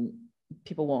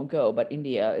people won't go, but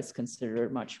India is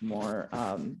considered much more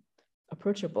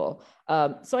approachable.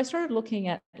 So I started looking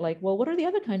at like, well, what are the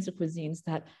other kinds of cuisines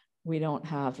that we don't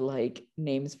have like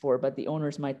names for, but the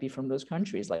owners might be from those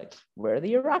countries? Like, where are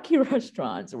the Iraqi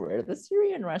restaurants? Where are the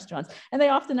Syrian restaurants? And they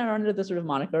often are under the sort of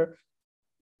moniker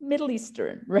Middle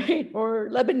Eastern, right? Or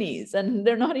Lebanese. And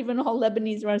they're not even all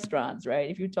Lebanese restaurants, right?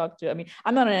 If you talk to,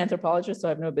 I'm not an anthropologist, so I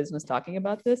have no business talking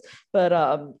about this,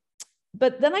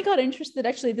 but then I got interested,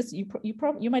 actually, this,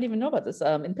 you might even know about this,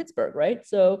 in Pittsburgh, right?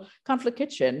 So Conflict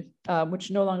Kitchen, which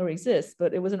no longer exists,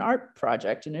 but it was an art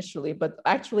project initially, but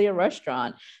actually a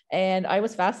restaurant. And I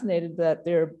was fascinated that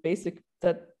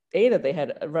that they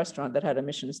had a restaurant that had a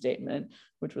mission statement,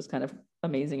 which was kind of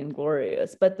amazing and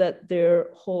glorious, but that their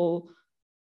whole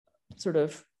sort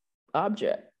of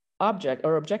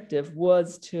objective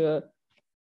was to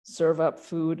serve up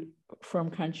food from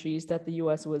countries that the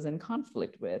US was in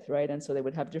conflict with, right? And so they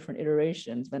would have different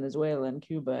iterations, Venezuela and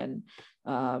Cuba and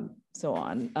so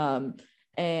on.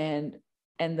 And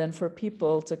then for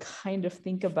people to kind of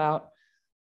think about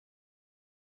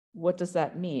what does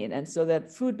that mean? And so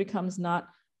that food becomes not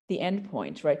the end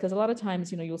point, right? Because a lot of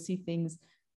times, you'll see things,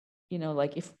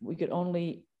 like if we could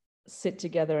only sit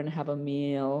together and have a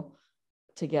meal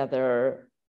together,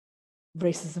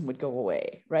 racism would go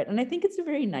away, right? And I think it's a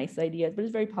very nice idea, but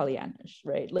it's very Pollyannish,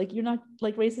 right? Like, you're not,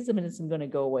 like, racism isn't going to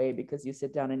go away because you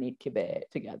sit down and eat kibbeh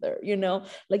together,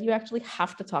 like you actually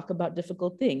have to talk about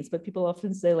difficult things. But people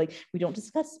often say, like, we don't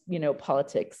discuss,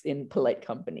 politics in polite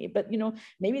company, but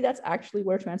maybe that's actually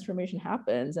where transformation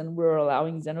happens, and we're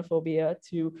allowing xenophobia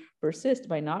to persist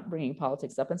by not bringing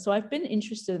politics up. And so I've been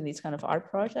interested in these kind of art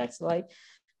projects, like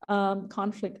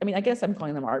conflict. I guess I'm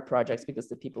calling them art projects because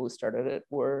the people who started it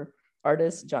were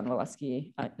artists, Don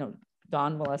Walesky,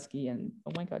 and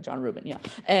oh my God, John Rubin, yeah,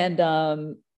 and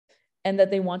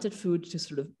that they wanted food to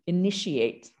sort of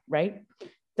initiate, right,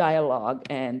 dialogue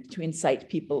and to incite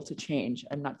people to change.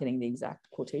 I'm not getting the exact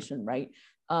quotation right,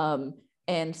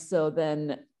 and so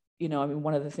then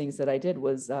one of the things that I did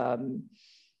was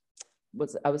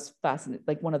I was fascinated.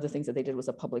 Like one of the things that they did was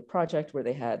a public project where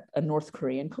they had a North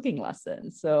Korean cooking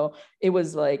lesson. So it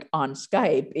was like on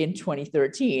Skype in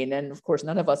 2013. And of course,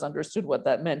 none of us understood what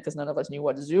that meant because none of us knew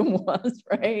what Zoom was,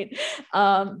 right?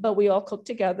 But we all cooked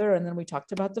together and then we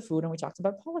talked about the food and we talked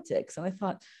about politics. And I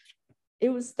thought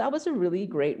that was a really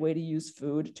great way to use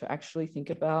food to actually think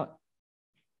about,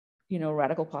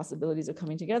 radical possibilities of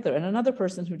coming together. And another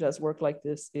person who does work like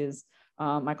this is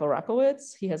Michael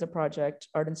Rakowitz. He has a project,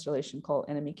 art installation called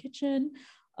Enemy Kitchen,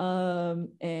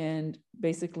 and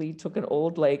basically took an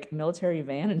old like military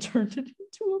van and turned it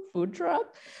into a food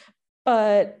truck,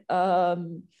 but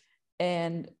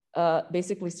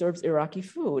basically serves Iraqi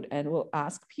food and will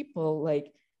ask people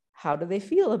like, how do they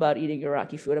feel about eating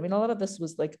Iraqi food? I mean, a lot of this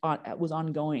was like was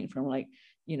ongoing from like,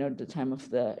 the time of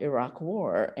the Iraq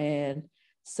War. And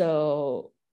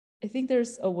so I think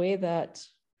there's a way that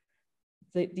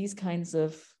these kinds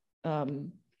of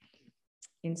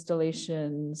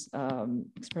installations,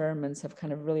 experiments have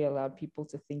kind of really allowed people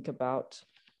to think about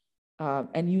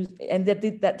and use, and that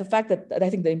the fact that I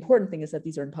think the important thing is that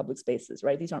these are in public spaces,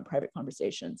 right? These aren't private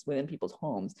conversations within people's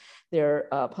homes. They're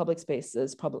public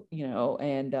spaces,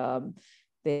 and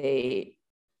they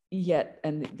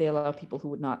allow people who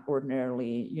would not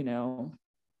ordinarily,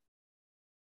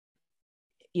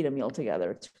 eat a meal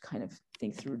together to kind of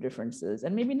think through differences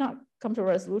and maybe not come to a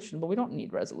resolution, but we don't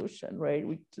need resolution, right?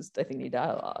 We just, I think, need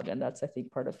dialogue. And that's, I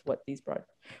think, part of what these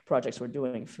projects were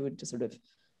doing, food to sort of,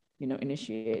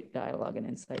 initiate dialogue and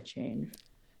insight change.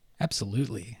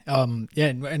 Absolutely. Yeah,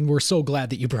 and we're so glad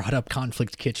that you brought up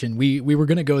Conflict Kitchen. We were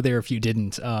going to go there if you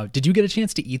didn't. Did you get a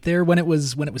chance to eat there when it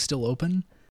was still open?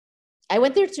 I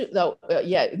went there too, though.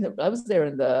 Yeah, I was there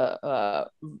in the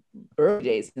early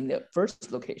days in the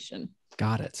first location.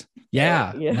 Got it.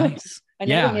 Yeah. Yeah. Nice. I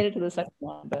never made it to the second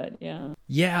one, but yeah.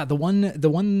 Yeah, the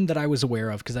one that I was aware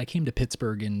of, because I came to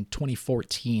Pittsburgh in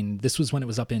 2014. This was when it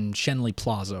was up in Schenley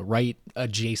Plaza, right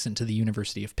adjacent to the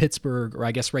University of Pittsburgh, or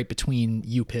I guess right between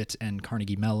UPitt and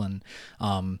Carnegie Mellon.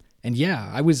 And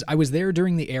yeah, I was there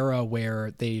during the era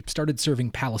where they started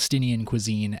serving Palestinian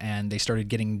cuisine and they started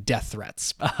getting death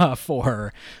threats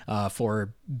for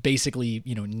basically,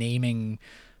 naming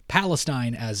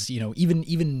Palestine as,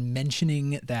 even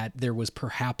mentioning that there was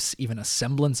perhaps even a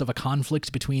semblance of a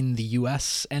conflict between the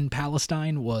U.S. and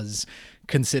Palestine was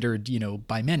considered,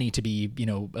 by many to be,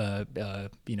 a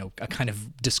kind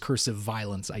of discursive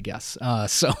violence, I guess.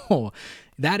 So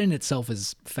that in itself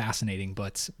is fascinating,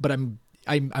 but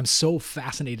I'm so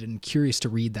fascinated and curious to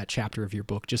read that chapter of your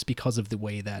book just because of the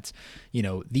way that,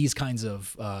 these kinds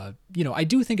of, I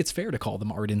do think it's fair to call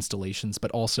them art installations,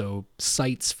 but also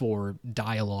sites for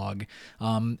dialogue.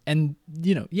 And,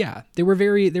 they were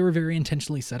very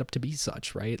intentionally set up to be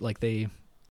such, right? Like I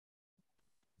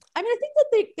think that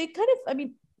they kind of,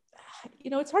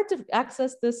 it's hard to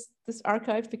access this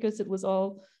archive because it was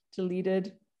all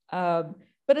deleted.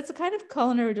 But it's a kind of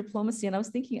culinary diplomacy. And I was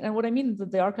thinking, and what I mean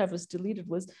that the archive was deleted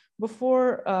was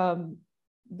before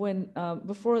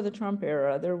before the Trump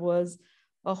era, there was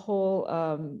a whole,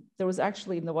 there was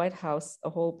actually in the White House, a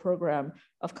whole program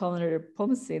of culinary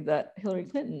diplomacy that Hillary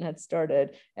Clinton had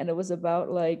started. And it was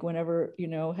about like, whenever,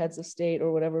 heads of state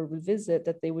or whatever would visit,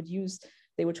 that they would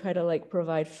try to like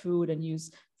provide food and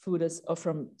use food as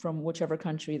from whichever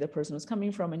country the person was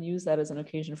coming from and use that as an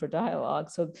occasion for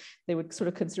dialogue. So they would sort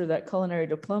of consider that culinary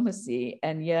diplomacy.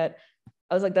 And yet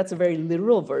I was like, that's a very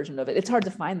literal version of it. It's hard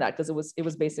to find that because it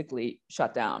was basically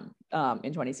shut down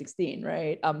in 2016,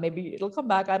 right? Maybe it'll come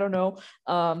back, I don't know.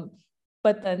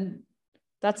 But then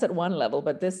that's at one level,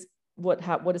 but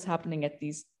what is happening at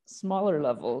these smaller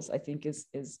levels, I think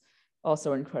is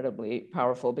also incredibly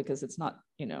powerful because it's not,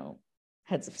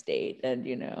 heads of state and,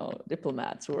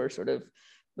 diplomats who are sort of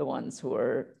the ones who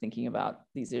are thinking about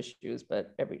these issues,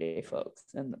 but everyday folks.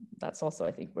 And that's also,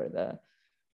 I think, where the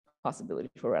possibility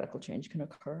for radical change can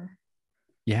occur.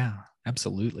 Yeah,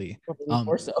 absolutely.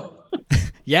 More so.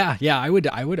 Yeah, I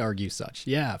would argue such.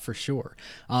 Yeah, for sure.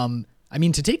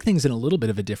 To take things in a little bit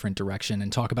of a different direction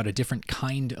and talk about a different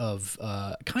kind of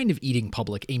eating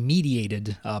public, a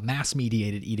mediated, mass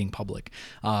mediated eating public.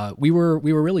 We were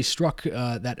really struck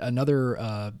that another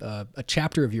a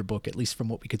chapter of your book, at least from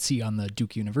what we could see on the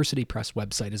Duke University Press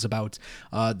website, is about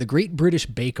the Great British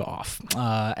Bake Off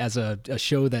as a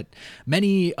show that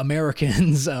many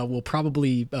Americans will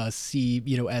probably see,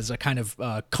 as a kind of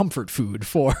comfort food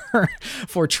for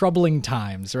for troubling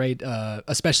times, right?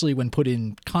 Especially when put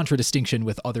in contradistinction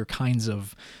with other kinds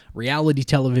of reality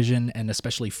television and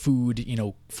especially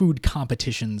food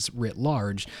competitions writ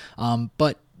large.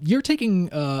 But you're taking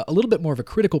a little bit more of a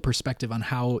critical perspective on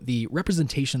how the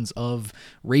representations of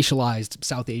racialized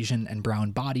South Asian and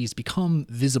brown bodies become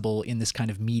visible in this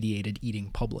kind of mediated eating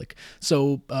public.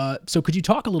 So could you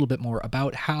talk a little bit more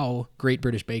about how Great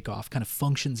British Bake Off kind of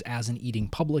functions as an eating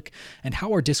public, and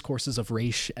how are discourses of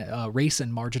race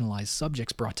and marginalized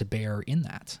subjects brought to bear in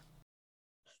that?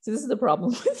 So this is the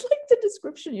problem with like the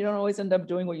description. You don't always end up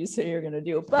doing what you say you're going to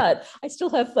do. But I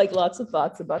still have like lots of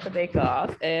thoughts about the Bake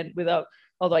Off, and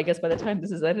although I guess by the time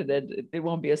this is edited, it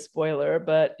won't be a spoiler.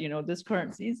 But this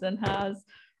current season has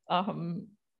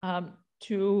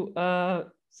two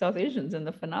South Asians in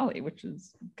the finale, which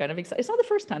is kind of exciting. It's not the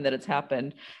first time that it's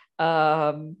happened,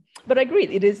 but I agree,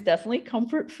 it is definitely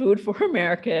comfort food for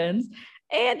Americans.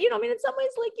 And, I mean, in some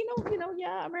ways, like,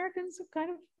 yeah, Americans have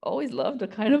kind of always loved a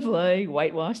kind of like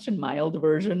whitewashed and mild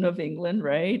version of England,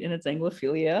 right? And its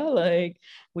Anglophilia. Like,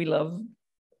 we love,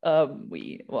 I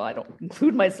don't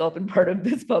include myself in part of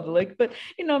this public, but,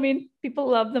 I mean, people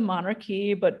love the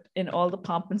monarchy, but in all the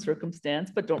pomp and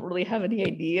circumstance, but don't really have any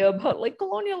idea about like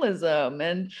colonialism.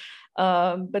 And,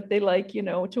 but they like,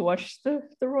 to watch the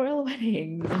royal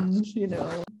weddings,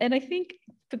 and I think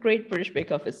the Great British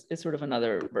Bake Off is sort of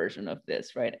another version of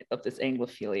this, right? Of this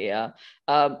Anglophilia.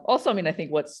 Also, I mean, I think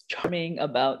what's charming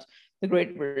about the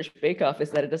Great British Bake Off is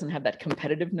that it doesn't have that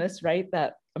competitiveness, right?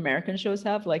 That American shows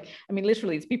have. Like, I mean,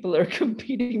 literally, these people are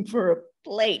competing for a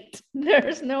plate.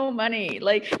 There's no money.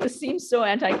 Like, this seems so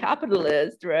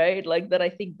anti-capitalist, right? Like that. I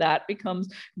think that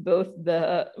becomes both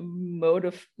the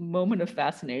moment of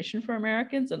fascination for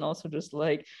Americans, and also just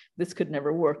like this could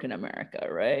never work in America,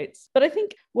 right? But I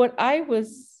think what I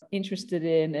was interested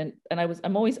in, and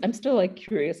I'm still like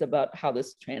curious about how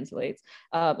this translates,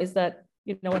 is that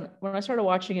when I started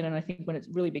watching it, and I think when it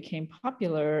really became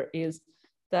popular, is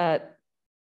that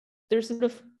there's sort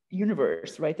of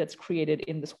universe, right, that's created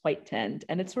in this white tent,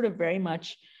 and it's sort of very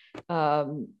much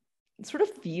sort of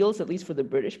feels, at least for the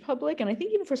British public, and I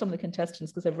think even for some of the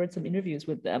contestants, because I've read some interviews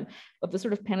with them, of the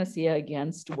sort of panacea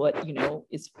against what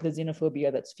is the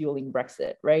xenophobia that's fueling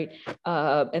Brexit, right?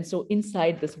 And so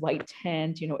inside this white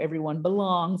tent, everyone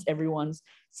belongs, everyone's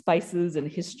spices and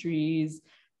histories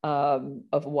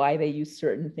of why they use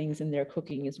certain things in their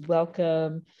cooking is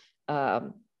welcome.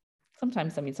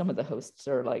 Sometimes, I mean, some of the hosts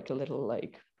are like a little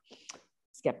like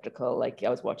skeptical. Like I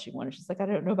was watching one and she's like, I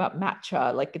don't know about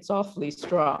matcha, like it's awfully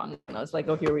strong. And I was like,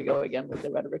 oh, here we go again with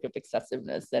the rhetoric of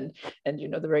excessiveness. And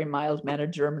the very mild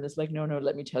mannered German is like, no,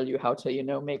 let me tell you how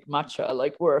to, make matcha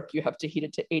like work. You have to heat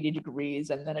it to 80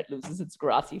 degrees and then it loses its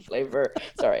grassy flavor.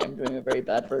 Sorry, I'm doing a very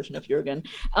bad version of Jürgen.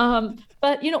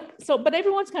 But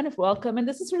everyone's kind of welcome. And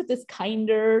this is sort of this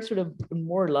kinder, sort of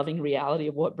more loving reality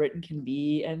of what Britain can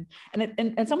be. And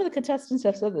some of the contestants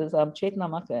have said this. Chetna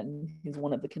Makan, who's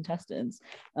one of the contestants,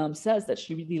 says that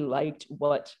she really liked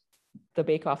what the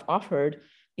Bake Off offered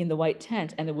in the white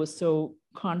tent, and it was so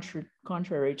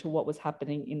contrary to what was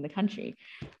happening in the country.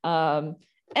 And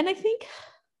I think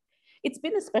it's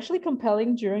been especially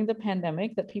compelling during the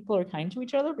pandemic that people are kind to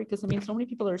each other, because I mean, so many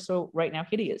people are so right now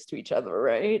hideous to each other,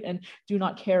 right? And do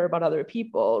not care about other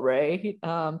people, right?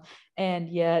 And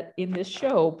yet in this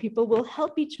show, people will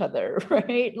help each other,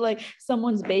 right? Like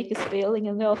someone's bake is failing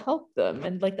and they'll help them.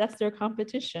 And like, that's their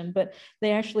competition, but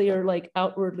they actually are like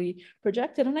outwardly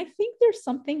projected. And I think there's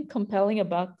something compelling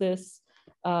about this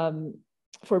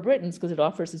for Britons, because it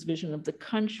offers this vision of the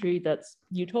country that's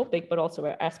utopic, but also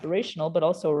aspirational, but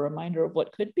also a reminder of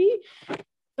what could be.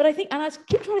 But I think, and I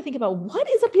keep trying to think about what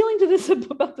is appealing to this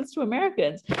about this to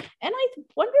Americans. And I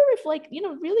wonder if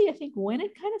really, I think when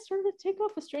it kind of started to take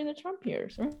off was during the Trump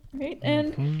years, right?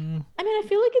 And I mean, I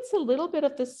feel like it's a little bit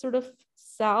of this sort of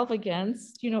salve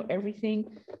against,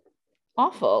 everything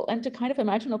awful, and to kind of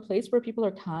imagine a place where people are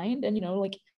kind and,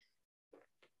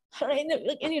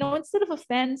 instead of a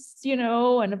fence,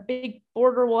 and a big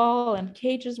border wall and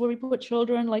cages where we put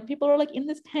children, like people are like in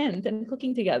this tent and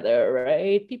cooking together,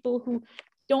 right? People who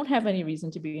don't have any reason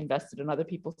to be invested in other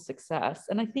people's success.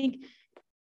 And I think,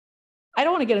 I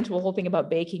don't want to get into a whole thing about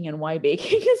baking and why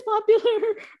baking is popular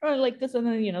or like this, and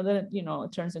then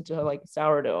it turns into like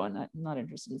sourdough, and I'm not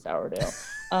interested in sourdough.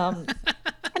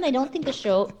 And I don't think the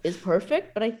show is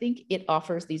perfect, but I think it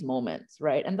offers these moments,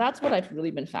 right? And that's what I've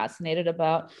really been fascinated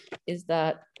about, is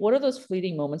that what are those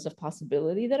fleeting moments of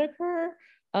possibility that occur?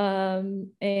 I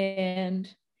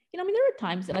mean, there are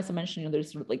times, and as I mentioned,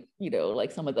 there's sort of like,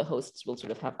 like some of the hosts will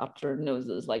sort of have upturned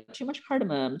noses, like too much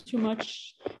cardamom, too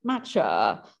much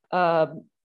matcha. And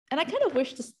I kind of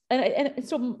wish this, and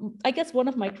so I guess one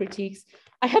of my critiques,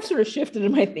 I have sort of shifted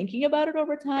in my thinking about it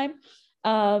over time.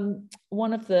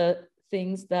 One of the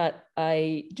things that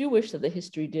I do wish that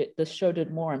the show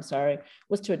did more,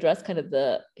 was to address kind of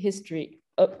the history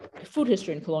food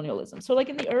history and colonialism. So like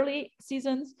in the early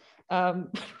seasons,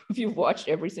 if you've watched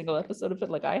every single episode of it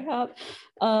like I have,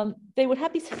 they would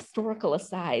have these historical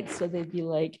asides. So they'd be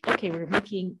like, okay, we're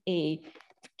making a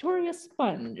Victoria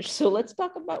sponge, so let's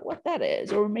talk about what that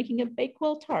is. Or we're making a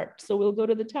Bakewell tart, so we'll go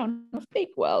to the town of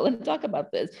Bakewell and talk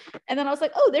about this. And then I was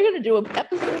like, oh, they're going to do an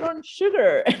episode on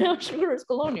sugar, and how sugar is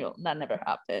colonial. And that never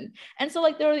happened. And so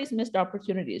like there are these missed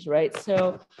opportunities, right?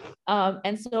 So and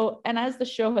as the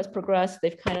show has progressed,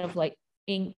 they've kind of like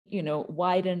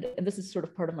widened, and this is sort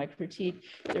of part of my critique,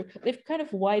 they've kind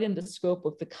of widened the scope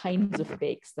of the kinds of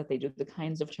bakes that they do, the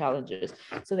kinds of challenges.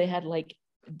 So they had like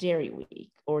Dairy Week,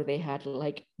 or they had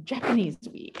like Japanese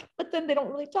Week, but then they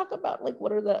don't really talk about like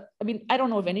what are the, I mean, I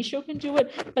don't know if any show can do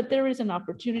it, but there is an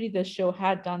opportunity. The show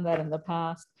had done that in the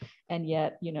past, and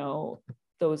yet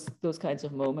those kinds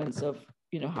of moments of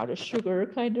how does sugar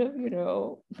kind of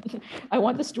I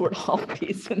want the Stuart Hall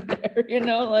piece in there,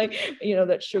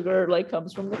 that sugar like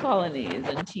comes from the colonies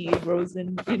and tea grows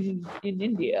in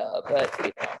India, but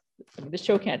I mean, the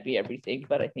show can't be everything,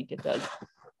 but I think it does.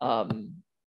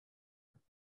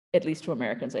 At least to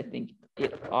Americans, I think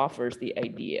it offers the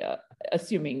idea,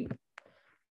 assuming,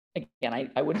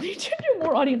 again, I would need to do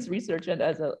more audience research, and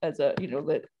as a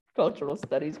lit cultural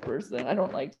studies person, I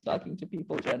don't like talking to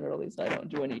people generally, so I don't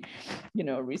do any,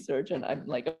 research, and I'm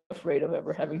like afraid of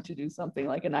ever having to do something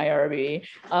like an IRB.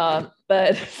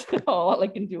 But so all I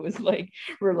can do is like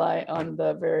rely on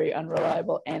the very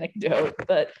unreliable anecdote.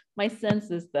 But my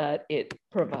sense is that it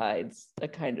provides a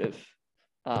kind of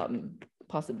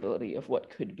possibility of what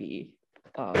could be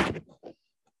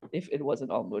if it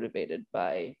wasn't all motivated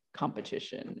by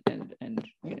competition and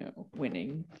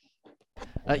winning.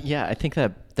 Yeah, I think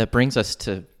that brings us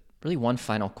to really one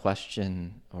final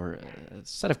question, or a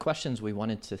set of questions we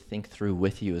wanted to think through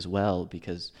with you as well,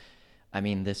 because I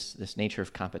mean this nature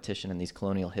of competition and these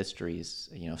colonial histories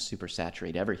super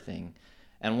saturate everything.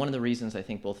 And one of the reasons I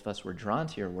think both of us were drawn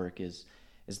to your work is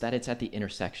that it's at the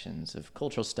intersections of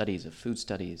cultural studies, of food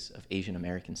studies, of Asian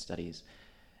American studies.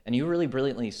 And you really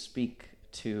brilliantly speak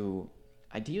to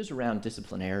ideas around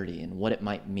disciplinarity and what it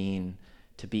might mean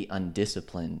to be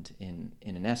undisciplined in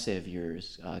an essay of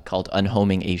yours called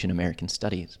Unhoming Asian American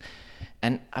Studies.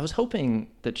 And I was hoping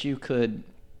that you could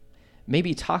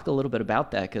maybe talk a little bit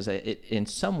about that, because it in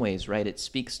some ways, right, it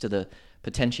speaks to the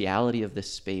potentiality of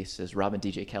this space, as Robin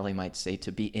D.J. Kelly might say,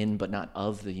 to be in but not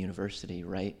of the university,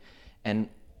 right? And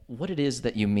what it is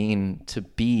that you mean to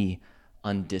be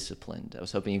undisciplined. I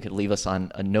was hoping you could leave us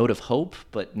on a note of hope,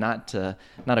 but not a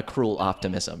cruel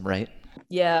optimism, right?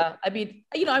 Yeah, I mean,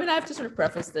 I have to sort of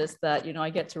preface this that, I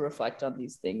get to reflect on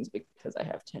these things because I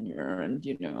have tenure and,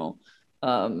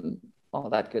 all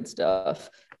that good stuff.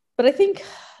 But I think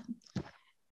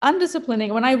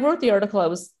undisciplining, when I wrote the article, I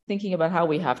was thinking about how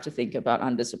we have to think about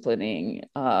undisciplining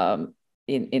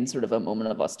in sort of a moment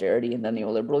of austerity in the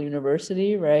neoliberal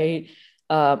university, right?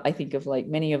 I think of like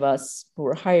many of us who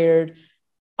were hired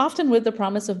often with the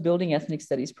promise of building ethnic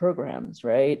studies programs,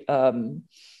 right?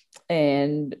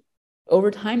 And over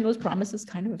time, those promises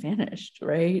kind of vanished,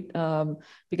 right?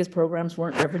 Because programs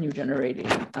weren't revenue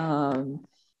generating.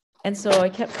 And so I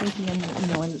kept thinking,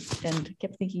 and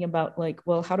kept thinking about like,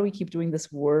 well, how do we keep doing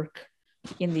this work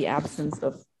in the absence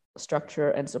of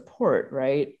structure and support,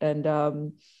 right? And,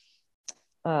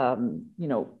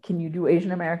 can you do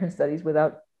Asian American studies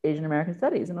without Asian American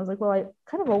studies? And I was like, well, I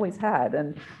kind of always had.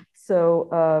 And so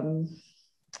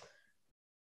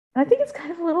I think it's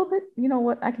kind of a little bit,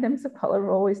 what academics of color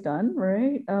have always done,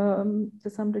 right? To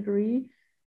some degree.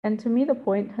 And to me, the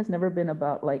point has never been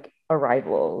about like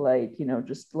arrival, like,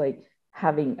 just like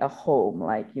having a home,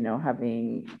 like,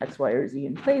 having X, Y, or Z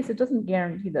in place. It doesn't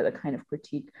guarantee that a kind of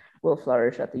critique will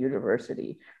flourish at the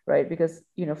university, right? Because,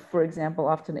 for example,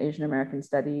 often Asian American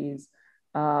studies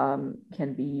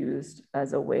can be used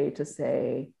as a way to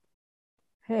say,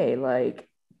 hey, like,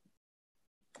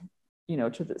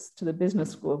 to the business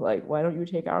school, like, why don't you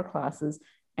take our classes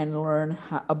and learn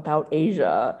about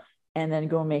Asia and then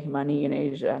go make money in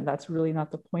Asia? And that's really not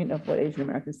the point of what Asian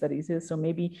American studies is. So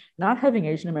maybe not having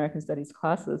Asian American studies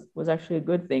classes was actually a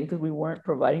good thing, because we weren't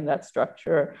providing that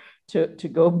structure to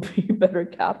go be better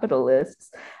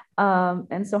capitalists.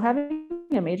 And so having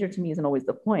a major to me isn't always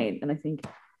the point. And I think,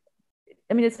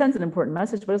 it sends an important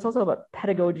message, but it's also about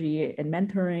pedagogy and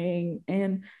mentoring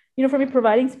and, for me,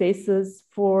 providing spaces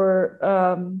for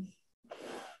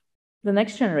the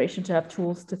next generation to have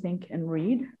tools to think and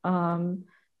read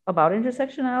about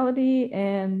intersectionality.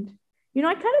 And, I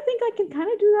kind of think I can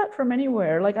kind of do that from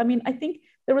anywhere. Like, I think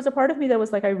there was a part of me that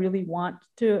was like, I really want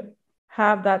to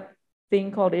have that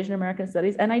thing called Asian American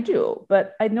Studies, and I do,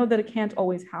 but I know that it can't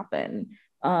always happen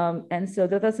And so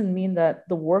that doesn't mean that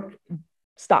the work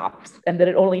stops and that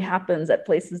it only happens at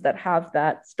places that have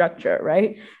that structure,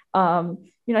 right?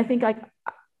 I think I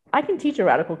can teach a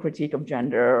radical critique of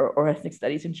gender or ethnic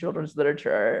studies in children's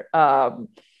literature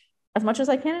as much as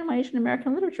I can in my Asian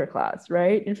American literature class,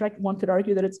 right? In fact, one could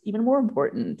argue that it's even more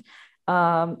important.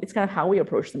 It's kind of how we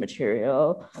approach the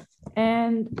material.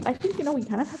 And I think, we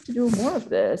kind of have to do more of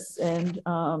this. And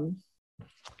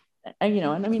I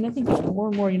think more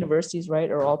and more universities, right,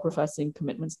 are all professing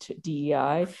commitments to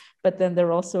DEI, but then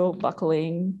they're also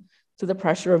buckling to the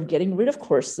pressure of getting rid of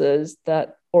courses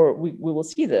that, or we will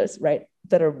see this, right,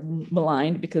 that are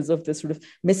maligned because of this sort of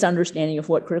misunderstanding of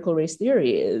what critical race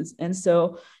theory is. And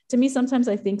so to me, sometimes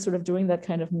I think sort of doing that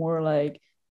kind of more like,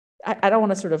 I don't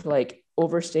want to sort of like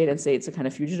overstate and say it's a kind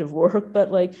of fugitive work,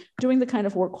 but like doing the kind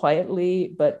of work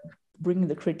quietly, but bringing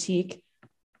the critique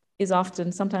is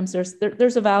often, sometimes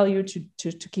there's a value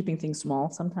to keeping things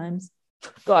small sometimes.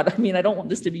 God, I mean, I don't want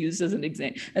this to be used as an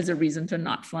example, as a reason to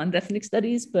not fund ethnic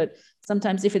studies, but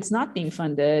sometimes if it's not being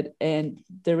funded and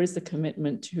there is the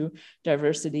commitment to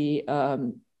diversity,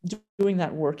 doing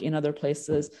that work in other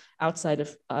places outside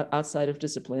of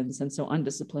disciplines, and so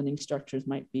undisciplining structures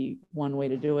might be one way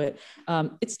to do it.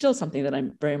 It's still something that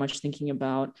I'm very much thinking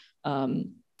about,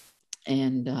 and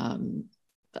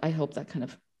I hope that kind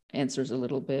of answers a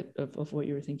little bit of what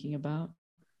you were thinking about.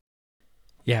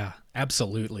 Yeah,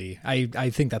 absolutely.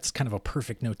 I think that's kind of a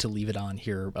perfect note to leave it on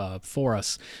here for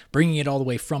us, bringing it all the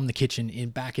way from the kitchen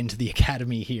back into the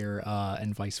academy here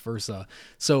and vice versa.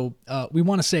 So we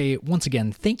want to say once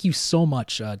again, thank you so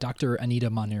much, Dr.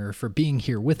 Anita Mannur, for being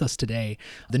here with us today.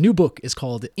 The new book is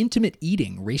called Intimate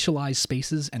Eating, Racialized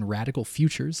Spaces and Radical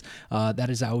Futures. That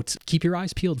is out. Keep your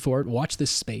eyes peeled for it. Watch this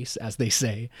space, as they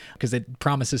say, because it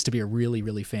promises to be a really,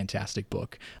 really fantastic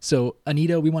book. So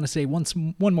Anita, we want to say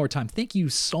one more time, thank you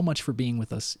so much for being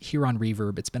with us here on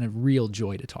Reverb. It's been a real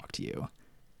joy to talk to you.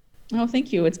 Oh,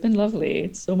 thank you. It's been lovely.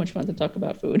 It's so much fun to talk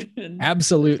about food.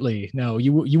 Absolutely. No,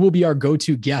 you will be our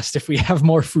go-to guest if we have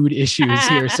more food issues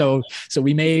here. So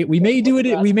we may do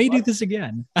this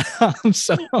again.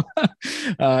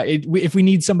 If we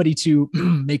need somebody to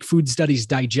make food studies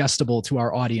digestible to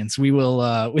our audience, we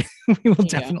will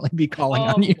definitely be calling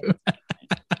on you.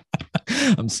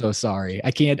 I'm so sorry.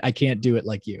 I can't do it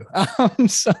like you.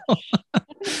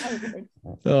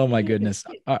 Oh my goodness.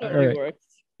 All right.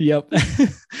 Yep.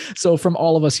 So from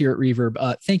all of us here at Reverb,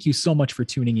 thank you so much for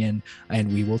tuning in,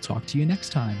 and we will talk to you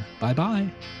next time.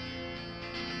 Bye-bye.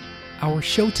 Our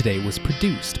show today was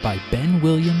produced by Ben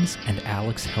Williams and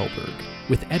Alex Helberg,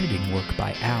 with editing work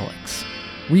by Alex.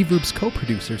 Reverb's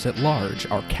co-producers at large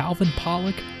are Calvin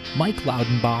Pollock, Mike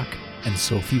Loudenbach, and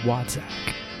Sophie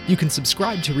Wadzak. You can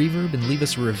subscribe to Reverb and leave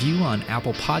us a review on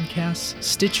Apple Podcasts,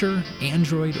 Stitcher,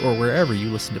 Android, or wherever you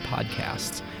listen to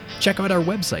podcasts. Check out our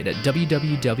website at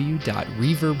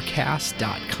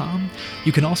www.reverbcast.com.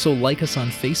 You can also like us on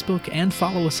Facebook and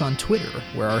follow us on Twitter,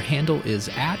 where our handle is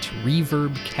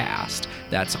 @ReverbCast.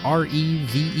 That's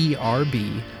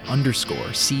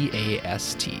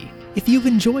REVERB_CAST. If you've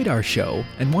enjoyed our show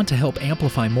and want to help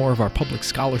amplify more of our public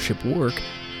scholarship work,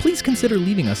 please consider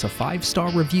leaving us a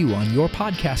 5-star review on your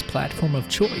podcast platform of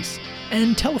choice,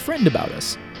 and tell a friend about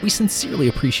us. We sincerely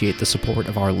appreciate the support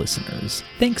of our listeners.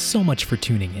 Thanks so much for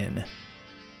tuning in.